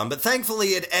real dumb. But thankfully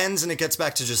it ends and it gets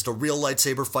back to just a real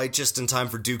lightsaber fight just in time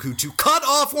for Dooku to cut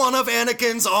off one of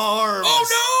Anakin's arms.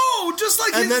 Oh no! Just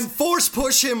like and then force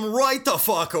push him right the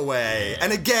fuck away.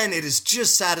 And again, it is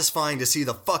just satisfying to see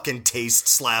the fucking taste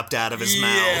slapped out of his mouth.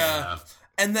 Yeah.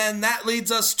 And then that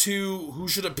leads us to who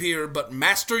should appear but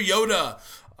Master Yoda.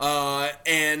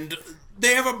 And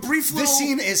they have a brief little... This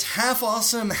scene is half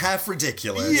awesome, half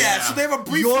ridiculous. Yeah, so they have a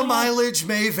brief Your little... mileage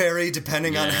may vary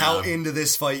depending on how into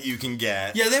this fight you can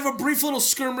get. Yeah, they have a brief little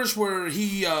skirmish where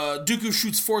Dooku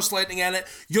shoots Force Lightning at it,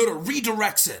 Yoda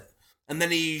redirects it, and then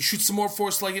he shoots some more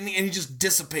Force Lightning, and he just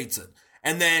dissipates it.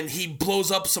 And then he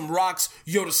blows up some rocks,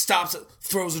 Yoda stops it,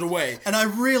 throws it away. And I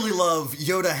really love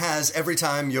Yoda has, every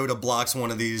time Yoda blocks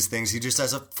one of these things, he just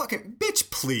has a fucking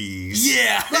bitch please.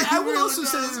 Yeah. I would also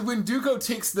say that when Dooku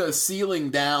takes the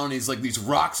ceiling down, he's like, these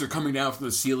rocks are coming down from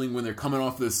the ceiling. When they're coming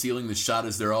off the ceiling, the shot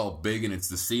is they're all big and it's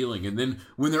the ceiling. And then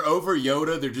when they're over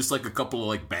Yoda, they're just like a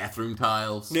couple of bathroom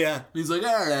tiles. Yeah. And he's like,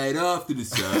 all right, off to the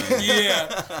side.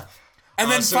 Yeah. And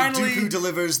then so finally... Dooku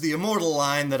delivers the immortal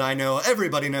line that I know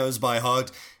everybody knows by heart.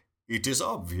 It is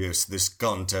obvious this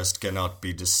contest cannot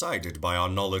be decided by our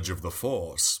knowledge of the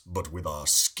Force, but with our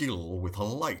skill with a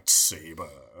lightsaber.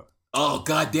 Oh,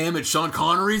 god damn it, Sean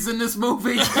Connery's in this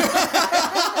movie?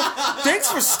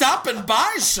 Thanks for stopping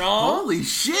by, Sean. Holy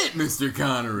shit, Mr.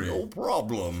 Connery. No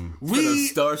problem.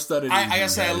 Star-studded I gotta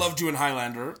say, I guys. loved you in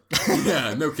Highlander.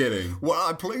 Yeah, no kidding. Well,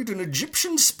 I played an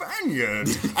Egyptian Spaniard.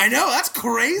 I know, that's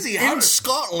crazy. How In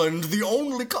Scotland, the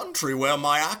only country where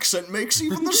my accent makes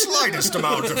even the slightest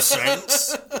amount of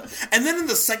sense. And then in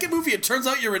the second movie, it turns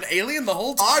out you're an alien the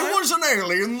whole time? I was an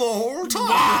alien the whole time.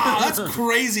 Wow, that's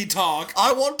crazy talk.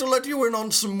 I want to let you in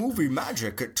on some movie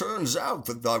magic. It turns out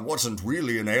that I wasn't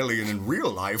really an alien in real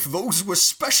life. Those were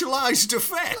specialized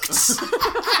effects.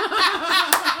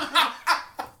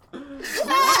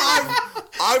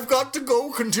 I've got to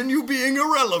go continue being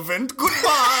irrelevant.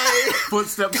 Goodbye.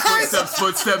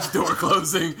 Footsteps, door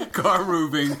closing, car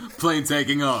moving, plane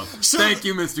taking off. Thank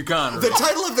you, Mr. Connery. The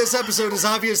title of this episode is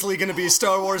obviously going to be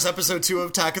Star Wars Episode 2 of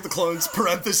Attack of the Clones,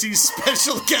 parentheses,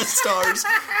 special guest stars,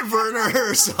 Werner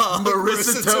Herzog,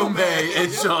 Marissa Tomei,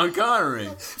 and Sean Connery.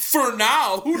 For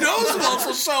now, who knows who else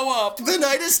will show up? The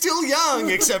night is still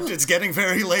young, except it's getting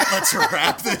very late. Let's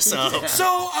wrap this up.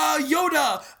 So,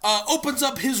 Yoda opens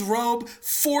up his robe,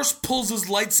 Force pulls his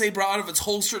lightsaber out of its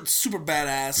holster. It's super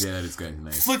badass. Yeah, that is kind of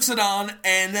nice. Flicks it on,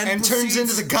 and then turns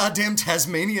into the goddamn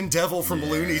Tasmanian devil from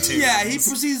Looney Tunes. Yeah, he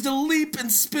proceeds to leap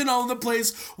and spin all over the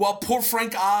place while poor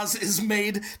Frank Oz is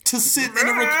made to sit in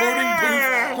a recording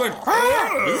booth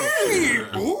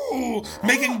going,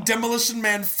 making Demolition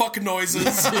Man fuck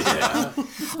noises.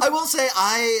 I will say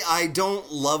I don't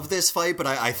love this fight, but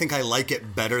I think I like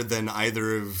it better than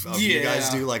either of you guys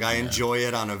do. Like, I enjoy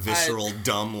it on a visceral,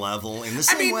 dumb level. In the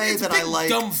same way it's that big, I like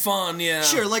dumb fun, yeah.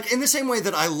 Sure, like in the same way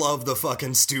that I love the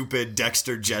fucking stupid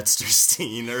Dexter Jetster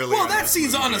scene earlier. Well, in that this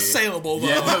scene's movie. unassailable, though.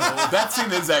 Yeah, that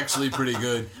scene is actually pretty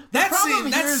good. That the problem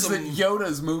scene, here that's is that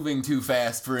Yoda's moving too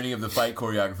fast for any of the fight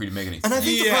choreography to make any sense. And I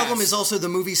think the Yes. problem is also the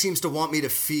movie seems to want me to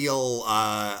feel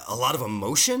a lot of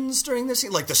emotions during this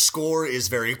scene. Like the score is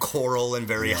very choral and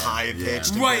very high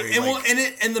pitched, Right, very, and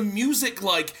like, and the music,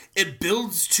 like, it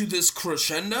builds to this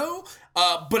crescendo,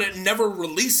 but it never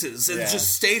releases. It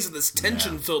just stays at this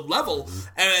tension-filled level,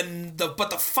 but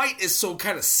the fight is so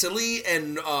kind of silly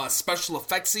and special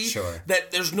effectsy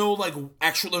that there's no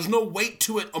there's no weight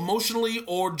to it emotionally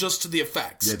or just to the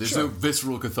effects. Yeah, there's no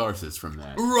visceral catharsis from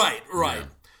that. Right. Yeah.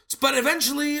 But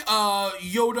eventually,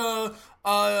 Yoda,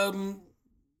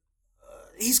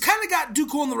 he's kind of got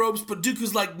Dooku on the ropes, but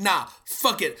Dooku's like, nah,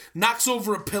 fuck it. Knocks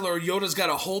over a pillar. Yoda's got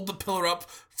to hold the pillar up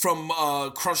from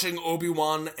crushing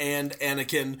Obi-Wan and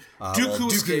Anakin.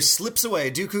 Dooku slips away.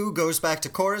 Dooku goes back to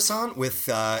Coruscant with,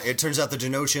 it turns out the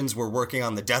Genosians were working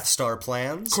on the Death Star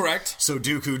plans. Correct. So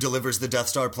Dooku delivers the Death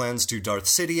Star plans to Darth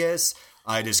Sidious.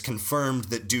 It is confirmed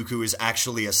that Dooku is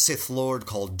actually a Sith Lord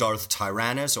called Darth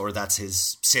Tyrannus, or that's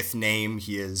his Sith name.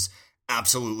 He is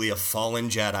absolutely a fallen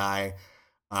Jedi.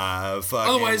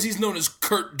 Otherwise, he's known as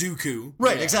Kurt Dooku.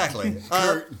 Right, exactly.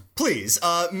 Please,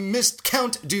 Miss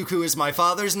Count Dooku is my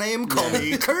father's name. Call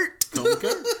me Kurt.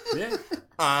 Yeah.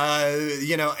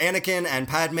 Anakin and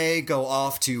Padme go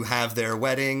off to have their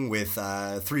wedding with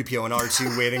 3PO and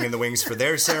R2 waiting in the wings for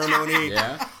their ceremony.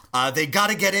 Yeah. They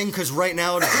gotta get in because right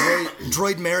now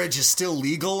droid marriage is still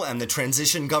legal and the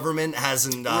transition government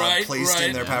hasn't placed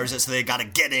in their powers yet, so they gotta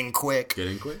get in quick.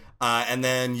 And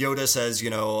then Yoda says,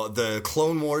 the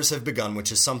Clone Wars have begun,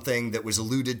 which is something that was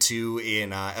alluded to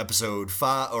in episode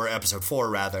 4,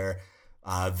 rather.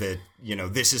 That,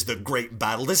 this is the great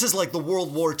battle. This is like the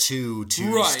World War II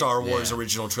to Star Wars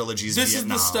original trilogies. This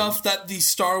Vietnam. is the stuff that the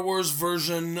Star Wars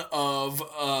version of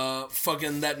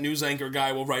fucking that news anchor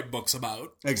guy will write books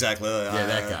about. Exactly.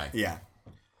 that guy. Yeah.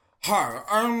 Hi,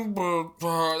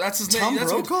 that's his name. Tom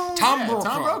Brokaw? Tom Brokaw.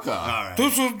 Tom Brokaw. All right.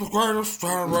 This is the greatest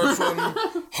generation.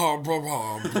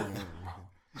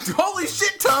 Holy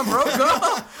shit, Tom Brokaw!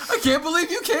 I can't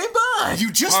believe you came by!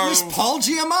 You just missed Paul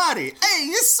Giamatti. Hey,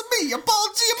 it's me, Paul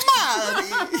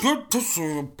Giamatti. Good to see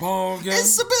you, Paul.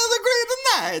 It's been a great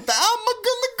night. I'm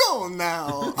gonna go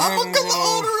now. I'm gonna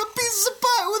order a piece of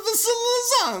pie with a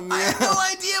lasagna. I have no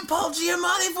idea Paul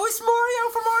Giamatti voiced Mario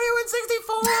for Mario in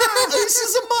 64! This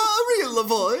is my real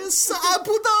voice. I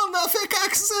put on a fake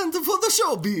accent for the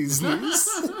show business.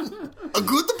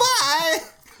 Goodbye.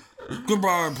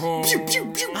 Goodbye, Paul. Pew, pew,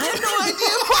 pew. I had no idea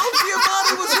Paul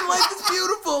Giamatti was in Life is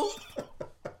Beautiful!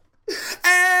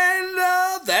 And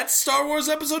that's Star Wars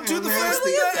Episode 2, The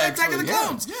Attack of the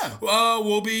Clones.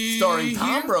 We'll be Starring Tom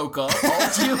here. Brokaw, Paul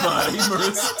Giamatti,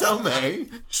 Marissa Tomei,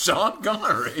 Sean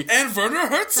Connery, And Werner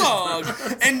Herzog.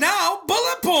 And now,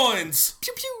 bullet points.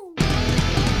 Pew, pew.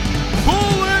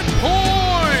 Bullet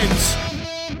points.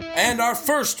 And our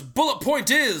first bullet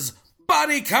point is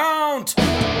body count.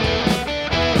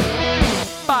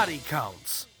 Body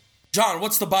counts. John,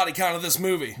 what's the body count of this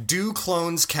movie? Do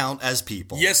clones count as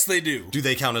people? Yes, they do. Do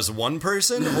they count as one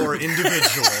person or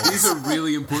individuals? These are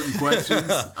really important questions.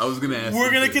 I was going to ask.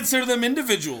 We're going to consider them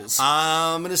individuals.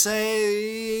 I'm going to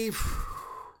say...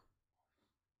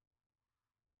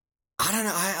 I don't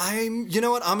know. You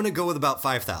know what? I'm going to go with about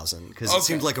 5,000 because it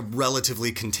seemed like a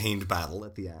relatively contained battle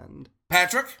at the end.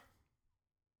 Patrick?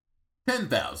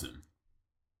 10,000.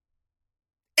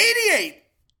 88.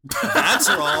 That's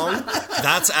wrong.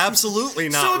 That's absolutely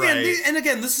not So again, right. and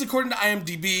again, this is according to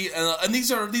IMDb, and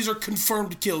these are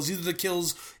confirmed kills. These are the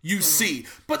kills you see.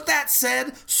 But that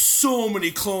said, so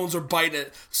many clones are biting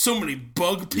it. So many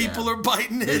bug people are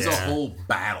biting it. It's a whole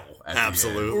battle. At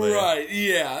Absolutely. Right?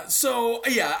 Yeah. So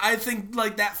yeah, I think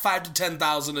like that 5 to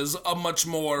 10,000 is a much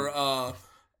more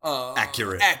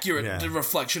accurate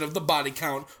reflection of the body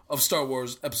count of Star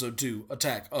Wars Episode 2: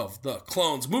 Attack of the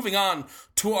Clones. Moving on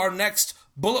to our next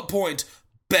bullet point: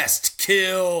 best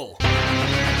kill.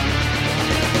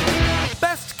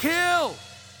 Best kill.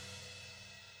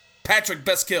 Patrick,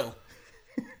 best kill.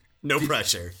 No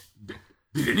pressure.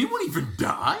 Did anyone even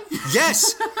die?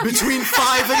 Yes, between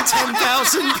 5 and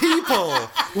 10,000 people.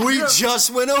 We just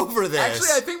went over this.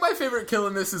 Actually, I think my favorite kill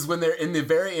in this is when they're in the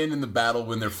very end in the battle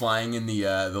when they're flying in the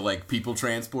like people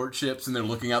transport ships and they're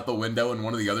looking out the window and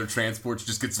one of the other transports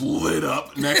just gets lit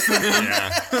up next to them.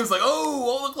 It's like, oh,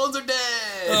 all the clones are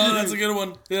dead. Oh, that's a good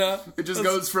one. Yeah, it just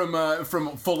goes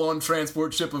from full on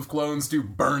transport ship of clones to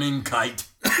burning kite.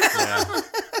 I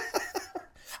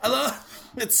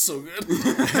It's so good.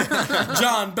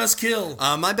 John, best kill.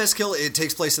 My best kill, it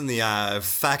takes place in the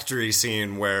factory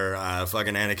scene where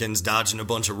fucking Anakin's dodging a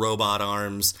bunch of robot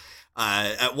arms.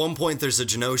 At one point, there's a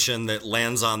Geonosian that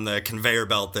lands on the conveyor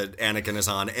belt that Anakin is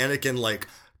on. Anakin, like,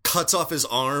 cuts off his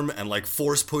arm and, like,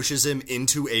 force pushes him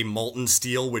into a molten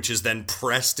steel, which is then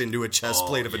pressed into a chest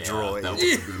plate of a droid. That was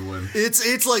a good one.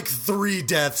 It's like 3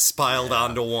 deaths piled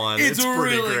onto one. It's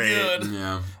pretty really great. good.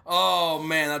 Yeah. Oh,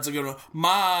 man, that's a good one.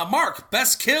 Mark,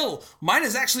 best kill. Mine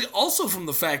is actually also from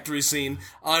the factory scene,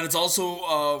 and it's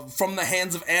also from the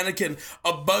hands of Anakin.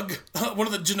 A bug, one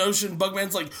of the Geonosian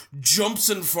bugmans, like, jumps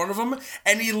in front of him,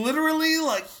 and he literally,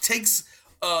 like, takes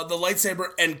the lightsaber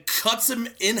and cuts him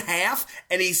in half,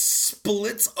 and he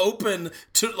splits open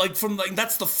to, like, from, like,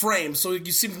 that's the frame, so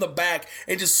you see him from the back,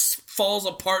 and it just falls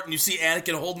apart, and you see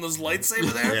Anakin holding his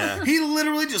lightsaber there. Yeah. He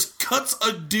literally just cuts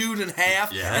a dude in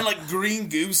half, and, like, green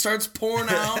goo starts pouring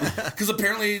out, because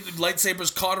apparently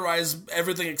lightsabers cauterize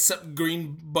everything except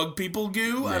green bug people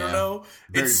goo. I don't know.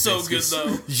 Very It's so viscous. good,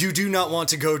 though. You do not want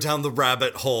to go down the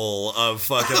rabbit hole of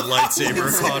fucking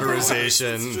lightsaber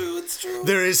cauterization. It's true.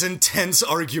 There is intense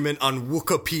argument on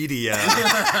Wikipedia.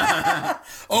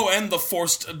 Oh, and the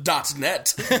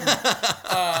forced.net.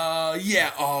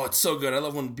 Yeah, oh, it's so good. I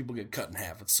love when people get cut in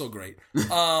half. It's so great.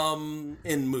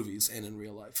 In movies and in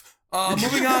real life.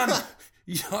 Moving on.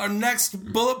 Our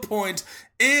next bullet point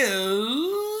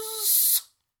is...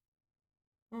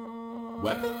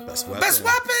 Weapon? Best weapon. Best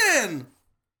weapon!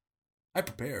 I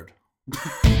prepared.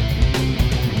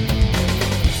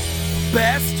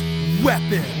 Best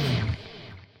weapon.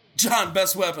 John,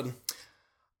 best weapon.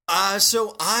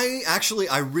 So I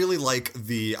really like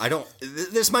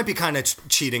this might be kind of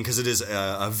cheating because it is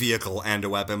a vehicle and a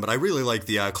weapon, but I really like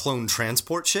the clone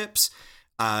transport ships.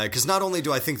 Because not only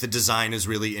do I think the design is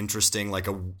really interesting, like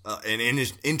an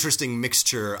interesting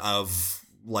mixture of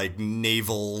like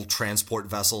naval transport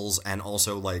vessels and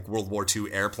also like World War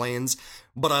II airplanes,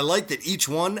 but I like that each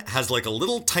one has like a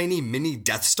little tiny mini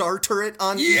Death Star turret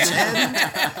on each end.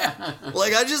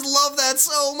 Like, I just love that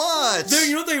so much.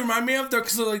 You know what they remind me of? They're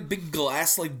because they're like big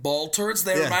glass, like ball turrets.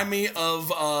 They remind me of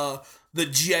the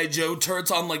G.I. Joe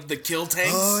turrets on like the kill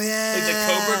tanks. Oh, yeah. Like the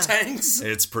Cobra tanks.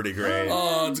 It's pretty great.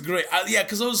 Oh, it's great. Yeah,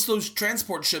 because those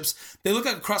transport ships, they look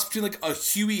like a cross between like a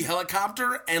Huey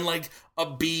helicopter and like a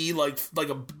B, like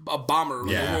a bomber,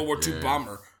 like a World War II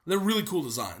bomber. They're really cool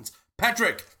designs.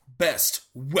 Patrick, best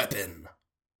weapon.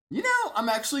 You know, I'm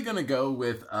actually going to go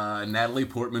with Natalie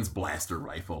Portman's blaster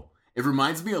rifle. It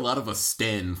reminds me a lot of a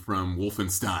Sten from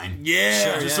Wolfenstein.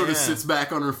 Yeah. She just sort of sits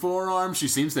back on her forearm. She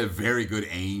seems to have very good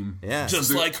aim. Yeah.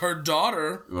 Just like her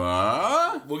daughter.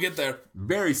 We'll get there.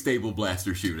 Very stable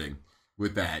blaster shooting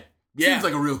with that. Yeah. Seems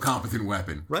like a real competent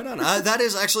weapon. Right on. That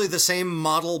is actually the same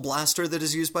model blaster that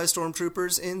is used by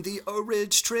stormtroopers in the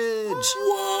Oridge Tridge.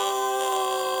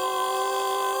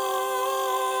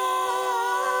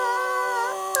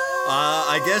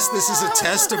 I guess this is a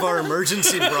test of our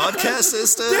emergency broadcast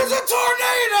system. There's a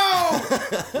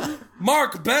tornado!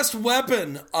 Mark, best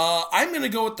weapon. I'm going to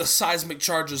go with the seismic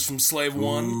charges from Slave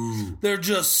One. They're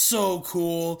just so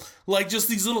cool. Like, just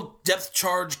these little depth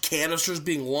charge canisters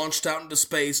being launched out into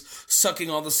space, sucking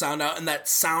all the sound out, and that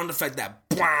sound effect, that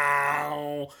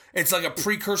wow. It's like a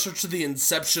precursor to the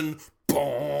Inception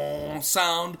boom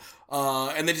sound.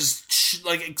 And they just,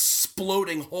 like,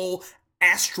 exploding whole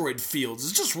asteroid fields.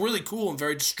 It's just really cool and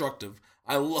very destructive.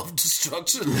 I love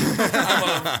destruction.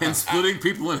 And splitting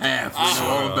people in half.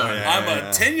 All about it. I'm a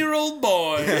 10-year-old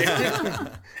boy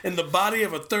in the body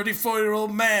of a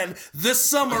 34-year-old man. This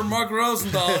summer, Mark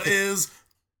Rosendahl is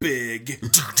big.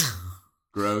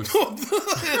 Gross.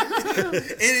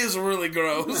 It is really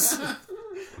gross.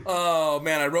 Oh,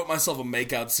 man, I wrote myself a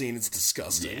makeout scene. It's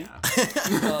disgusting.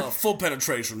 Full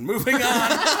penetration. Moving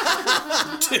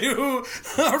on to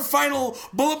our final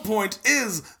bullet point.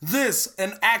 Is this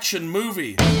an action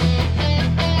movie?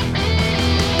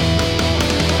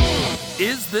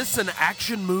 Is this an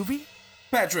action movie?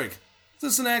 Patrick, is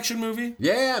this an action movie?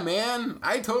 Yeah, man.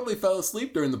 I totally fell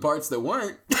asleep during the parts that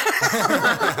weren't.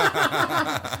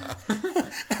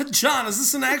 John, is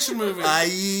this an action movie?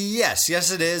 Yes,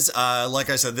 it is. Like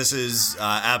I said, this is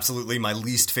absolutely my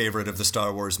least favorite of the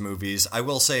Star Wars movies. I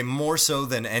will say more so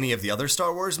than any of the other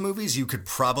Star Wars movies, you could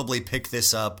probably pick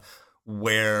this up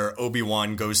where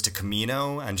Obi-Wan goes to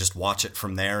Kamino and just watch it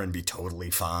from there and be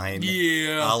totally fine.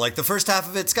 Yeah. Like the first half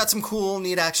of it's got some cool,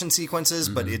 neat action sequences,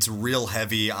 but it's real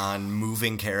heavy on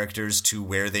moving characters to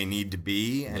where they need to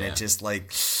be, and it just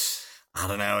like... I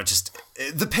don't know,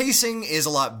 the pacing is a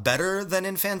lot better than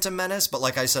in Phantom Menace, but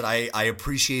like I said, I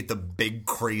appreciate the big,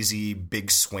 crazy,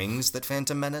 big swings that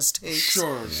Phantom Menace takes.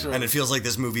 Sure. And it feels like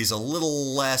this movie's a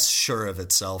little less sure of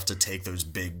itself to take those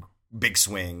big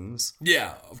swings.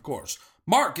 Yeah, of course.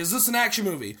 Mark, is this an action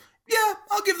movie? Yeah,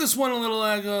 I'll give this one a little,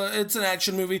 it's an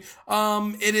action movie.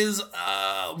 It is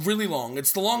really long.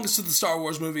 It's the longest of the Star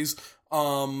Wars movies,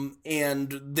 and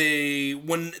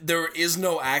when there is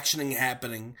no actioning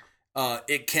happening,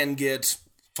 it can get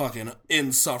fucking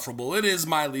insufferable. It is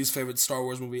my least favorite Star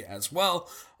Wars movie as well.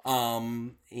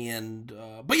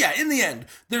 But yeah, in the end,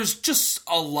 there's just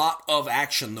a lot of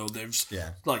action though. There's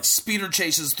like speeder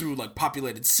chases through like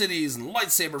populated cities and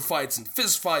lightsaber fights and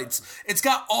fist fights. It's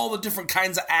got all the different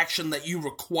kinds of action that you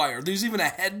require. There's even a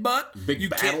headbutt. Big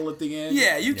battle at the end.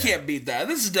 Yeah, you can't beat that.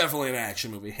 This is definitely an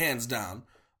action movie, hands down.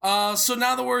 So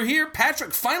now that we're here,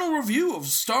 Patrick, final review of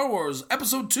Star Wars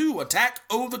Episode 2, Attack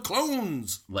of the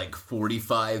Clones. Like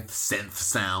 45 synth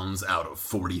sounds out of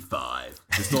 45.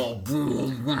 Just all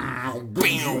boom, boom,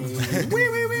 boom.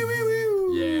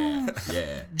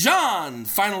 Yeah. John,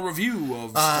 final review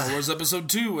of Star Wars Episode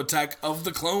 2, Attack of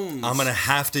the Clones. I'm gonna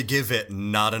have to give it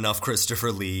not enough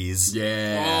Christopher Lees.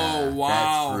 Yeah. Oh,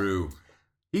 wow. That's true.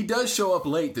 He does show up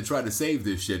late to try to save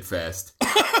this shit fest.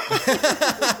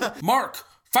 Mark,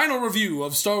 final review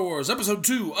of Star Wars Episode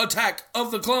 2, Attack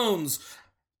of the Clones.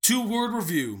 2-word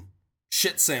review.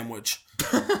 Shit sandwich.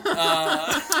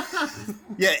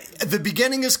 Yeah, the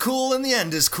beginning is cool and the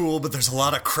end is cool, but there's a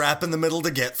lot of crap in the middle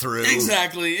to get through.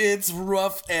 Exactly. It's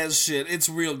rough as shit. It's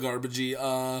real garbagey.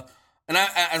 And I,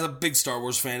 as a big Star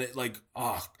Wars fan,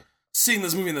 seeing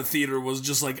this movie in the theater was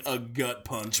just like a gut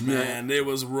punch, man. Yeah. It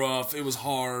was rough. It was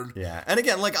hard. Yeah. And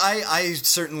again, like I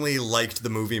certainly liked the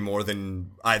movie more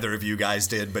than either of you guys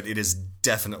did, but it is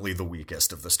definitely the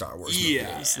weakest of the Star Wars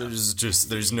movies.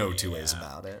 There's no two ways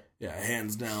about it. Yeah,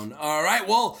 hands down. All right,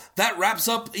 well, that wraps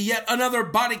up yet another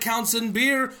Body Counts and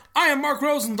Beer. I am Mark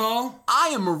Rosendahl. I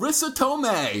am Marissa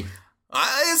Tomei.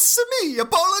 It's me,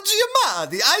 Apology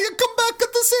Amadi. I come back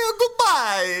to say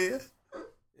goodbye.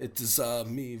 It is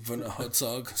me, Werner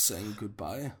Herzog, saying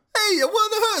goodbye. Hey,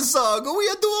 Werner Herzog, we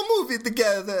are doing a movie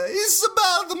together. It's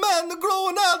about the man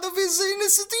growing out of his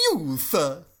innocent youth.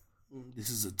 This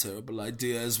is a terrible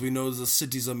idea. As we know, the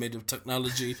cities are made of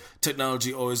technology.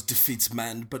 Technology always defeats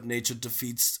man, but nature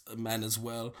defeats man as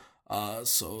well.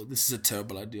 So this is a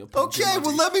terrible idea. Okay,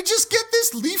 well, let me just get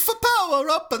this leaf of power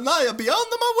up and I'll be on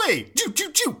my way. Choo,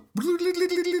 choo, choo.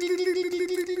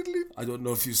 I don't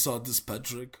know if you saw this,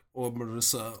 Patrick, or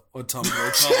Marissa, or Tom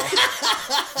Brokaw,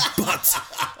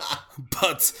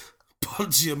 but Paul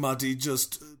Giamatti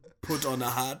just put on a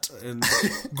hat and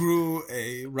grew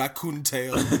a raccoon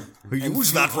tail.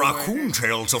 Use that raccoon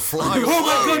tail to fly away. Oh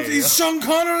my God, he's Sean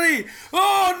Connery!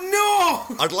 Oh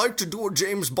no! I'd like to do a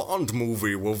James Bond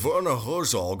movie where Werner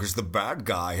Herzog is the bad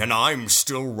guy and I'm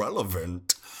still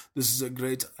relevant. This is a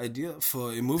great idea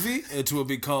for a movie. It will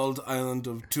be called Island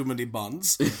of Too Many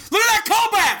Bonds. Look at that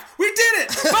callback! We did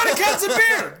it! Body Counts and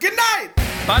Beer! Good night!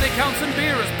 Body Counts and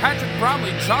Beer is Patrick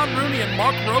Bromley, John Rooney, and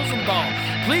Mark Rosendahl.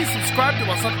 Please subscribe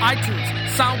to us on iTunes,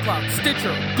 SoundCloud,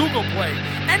 Stitcher, Google Play,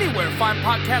 anywhere fine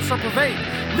podcasts are purveyed.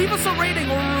 Leave us a rating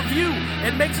or a review.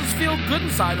 It makes us feel good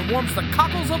inside and warms the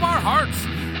cockles of our hearts.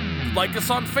 Like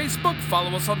us on Facebook,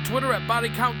 follow us on Twitter at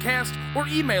BodyCountCast, or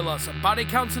email us at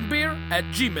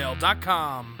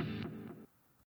bodycountsandbeer@gmail.com.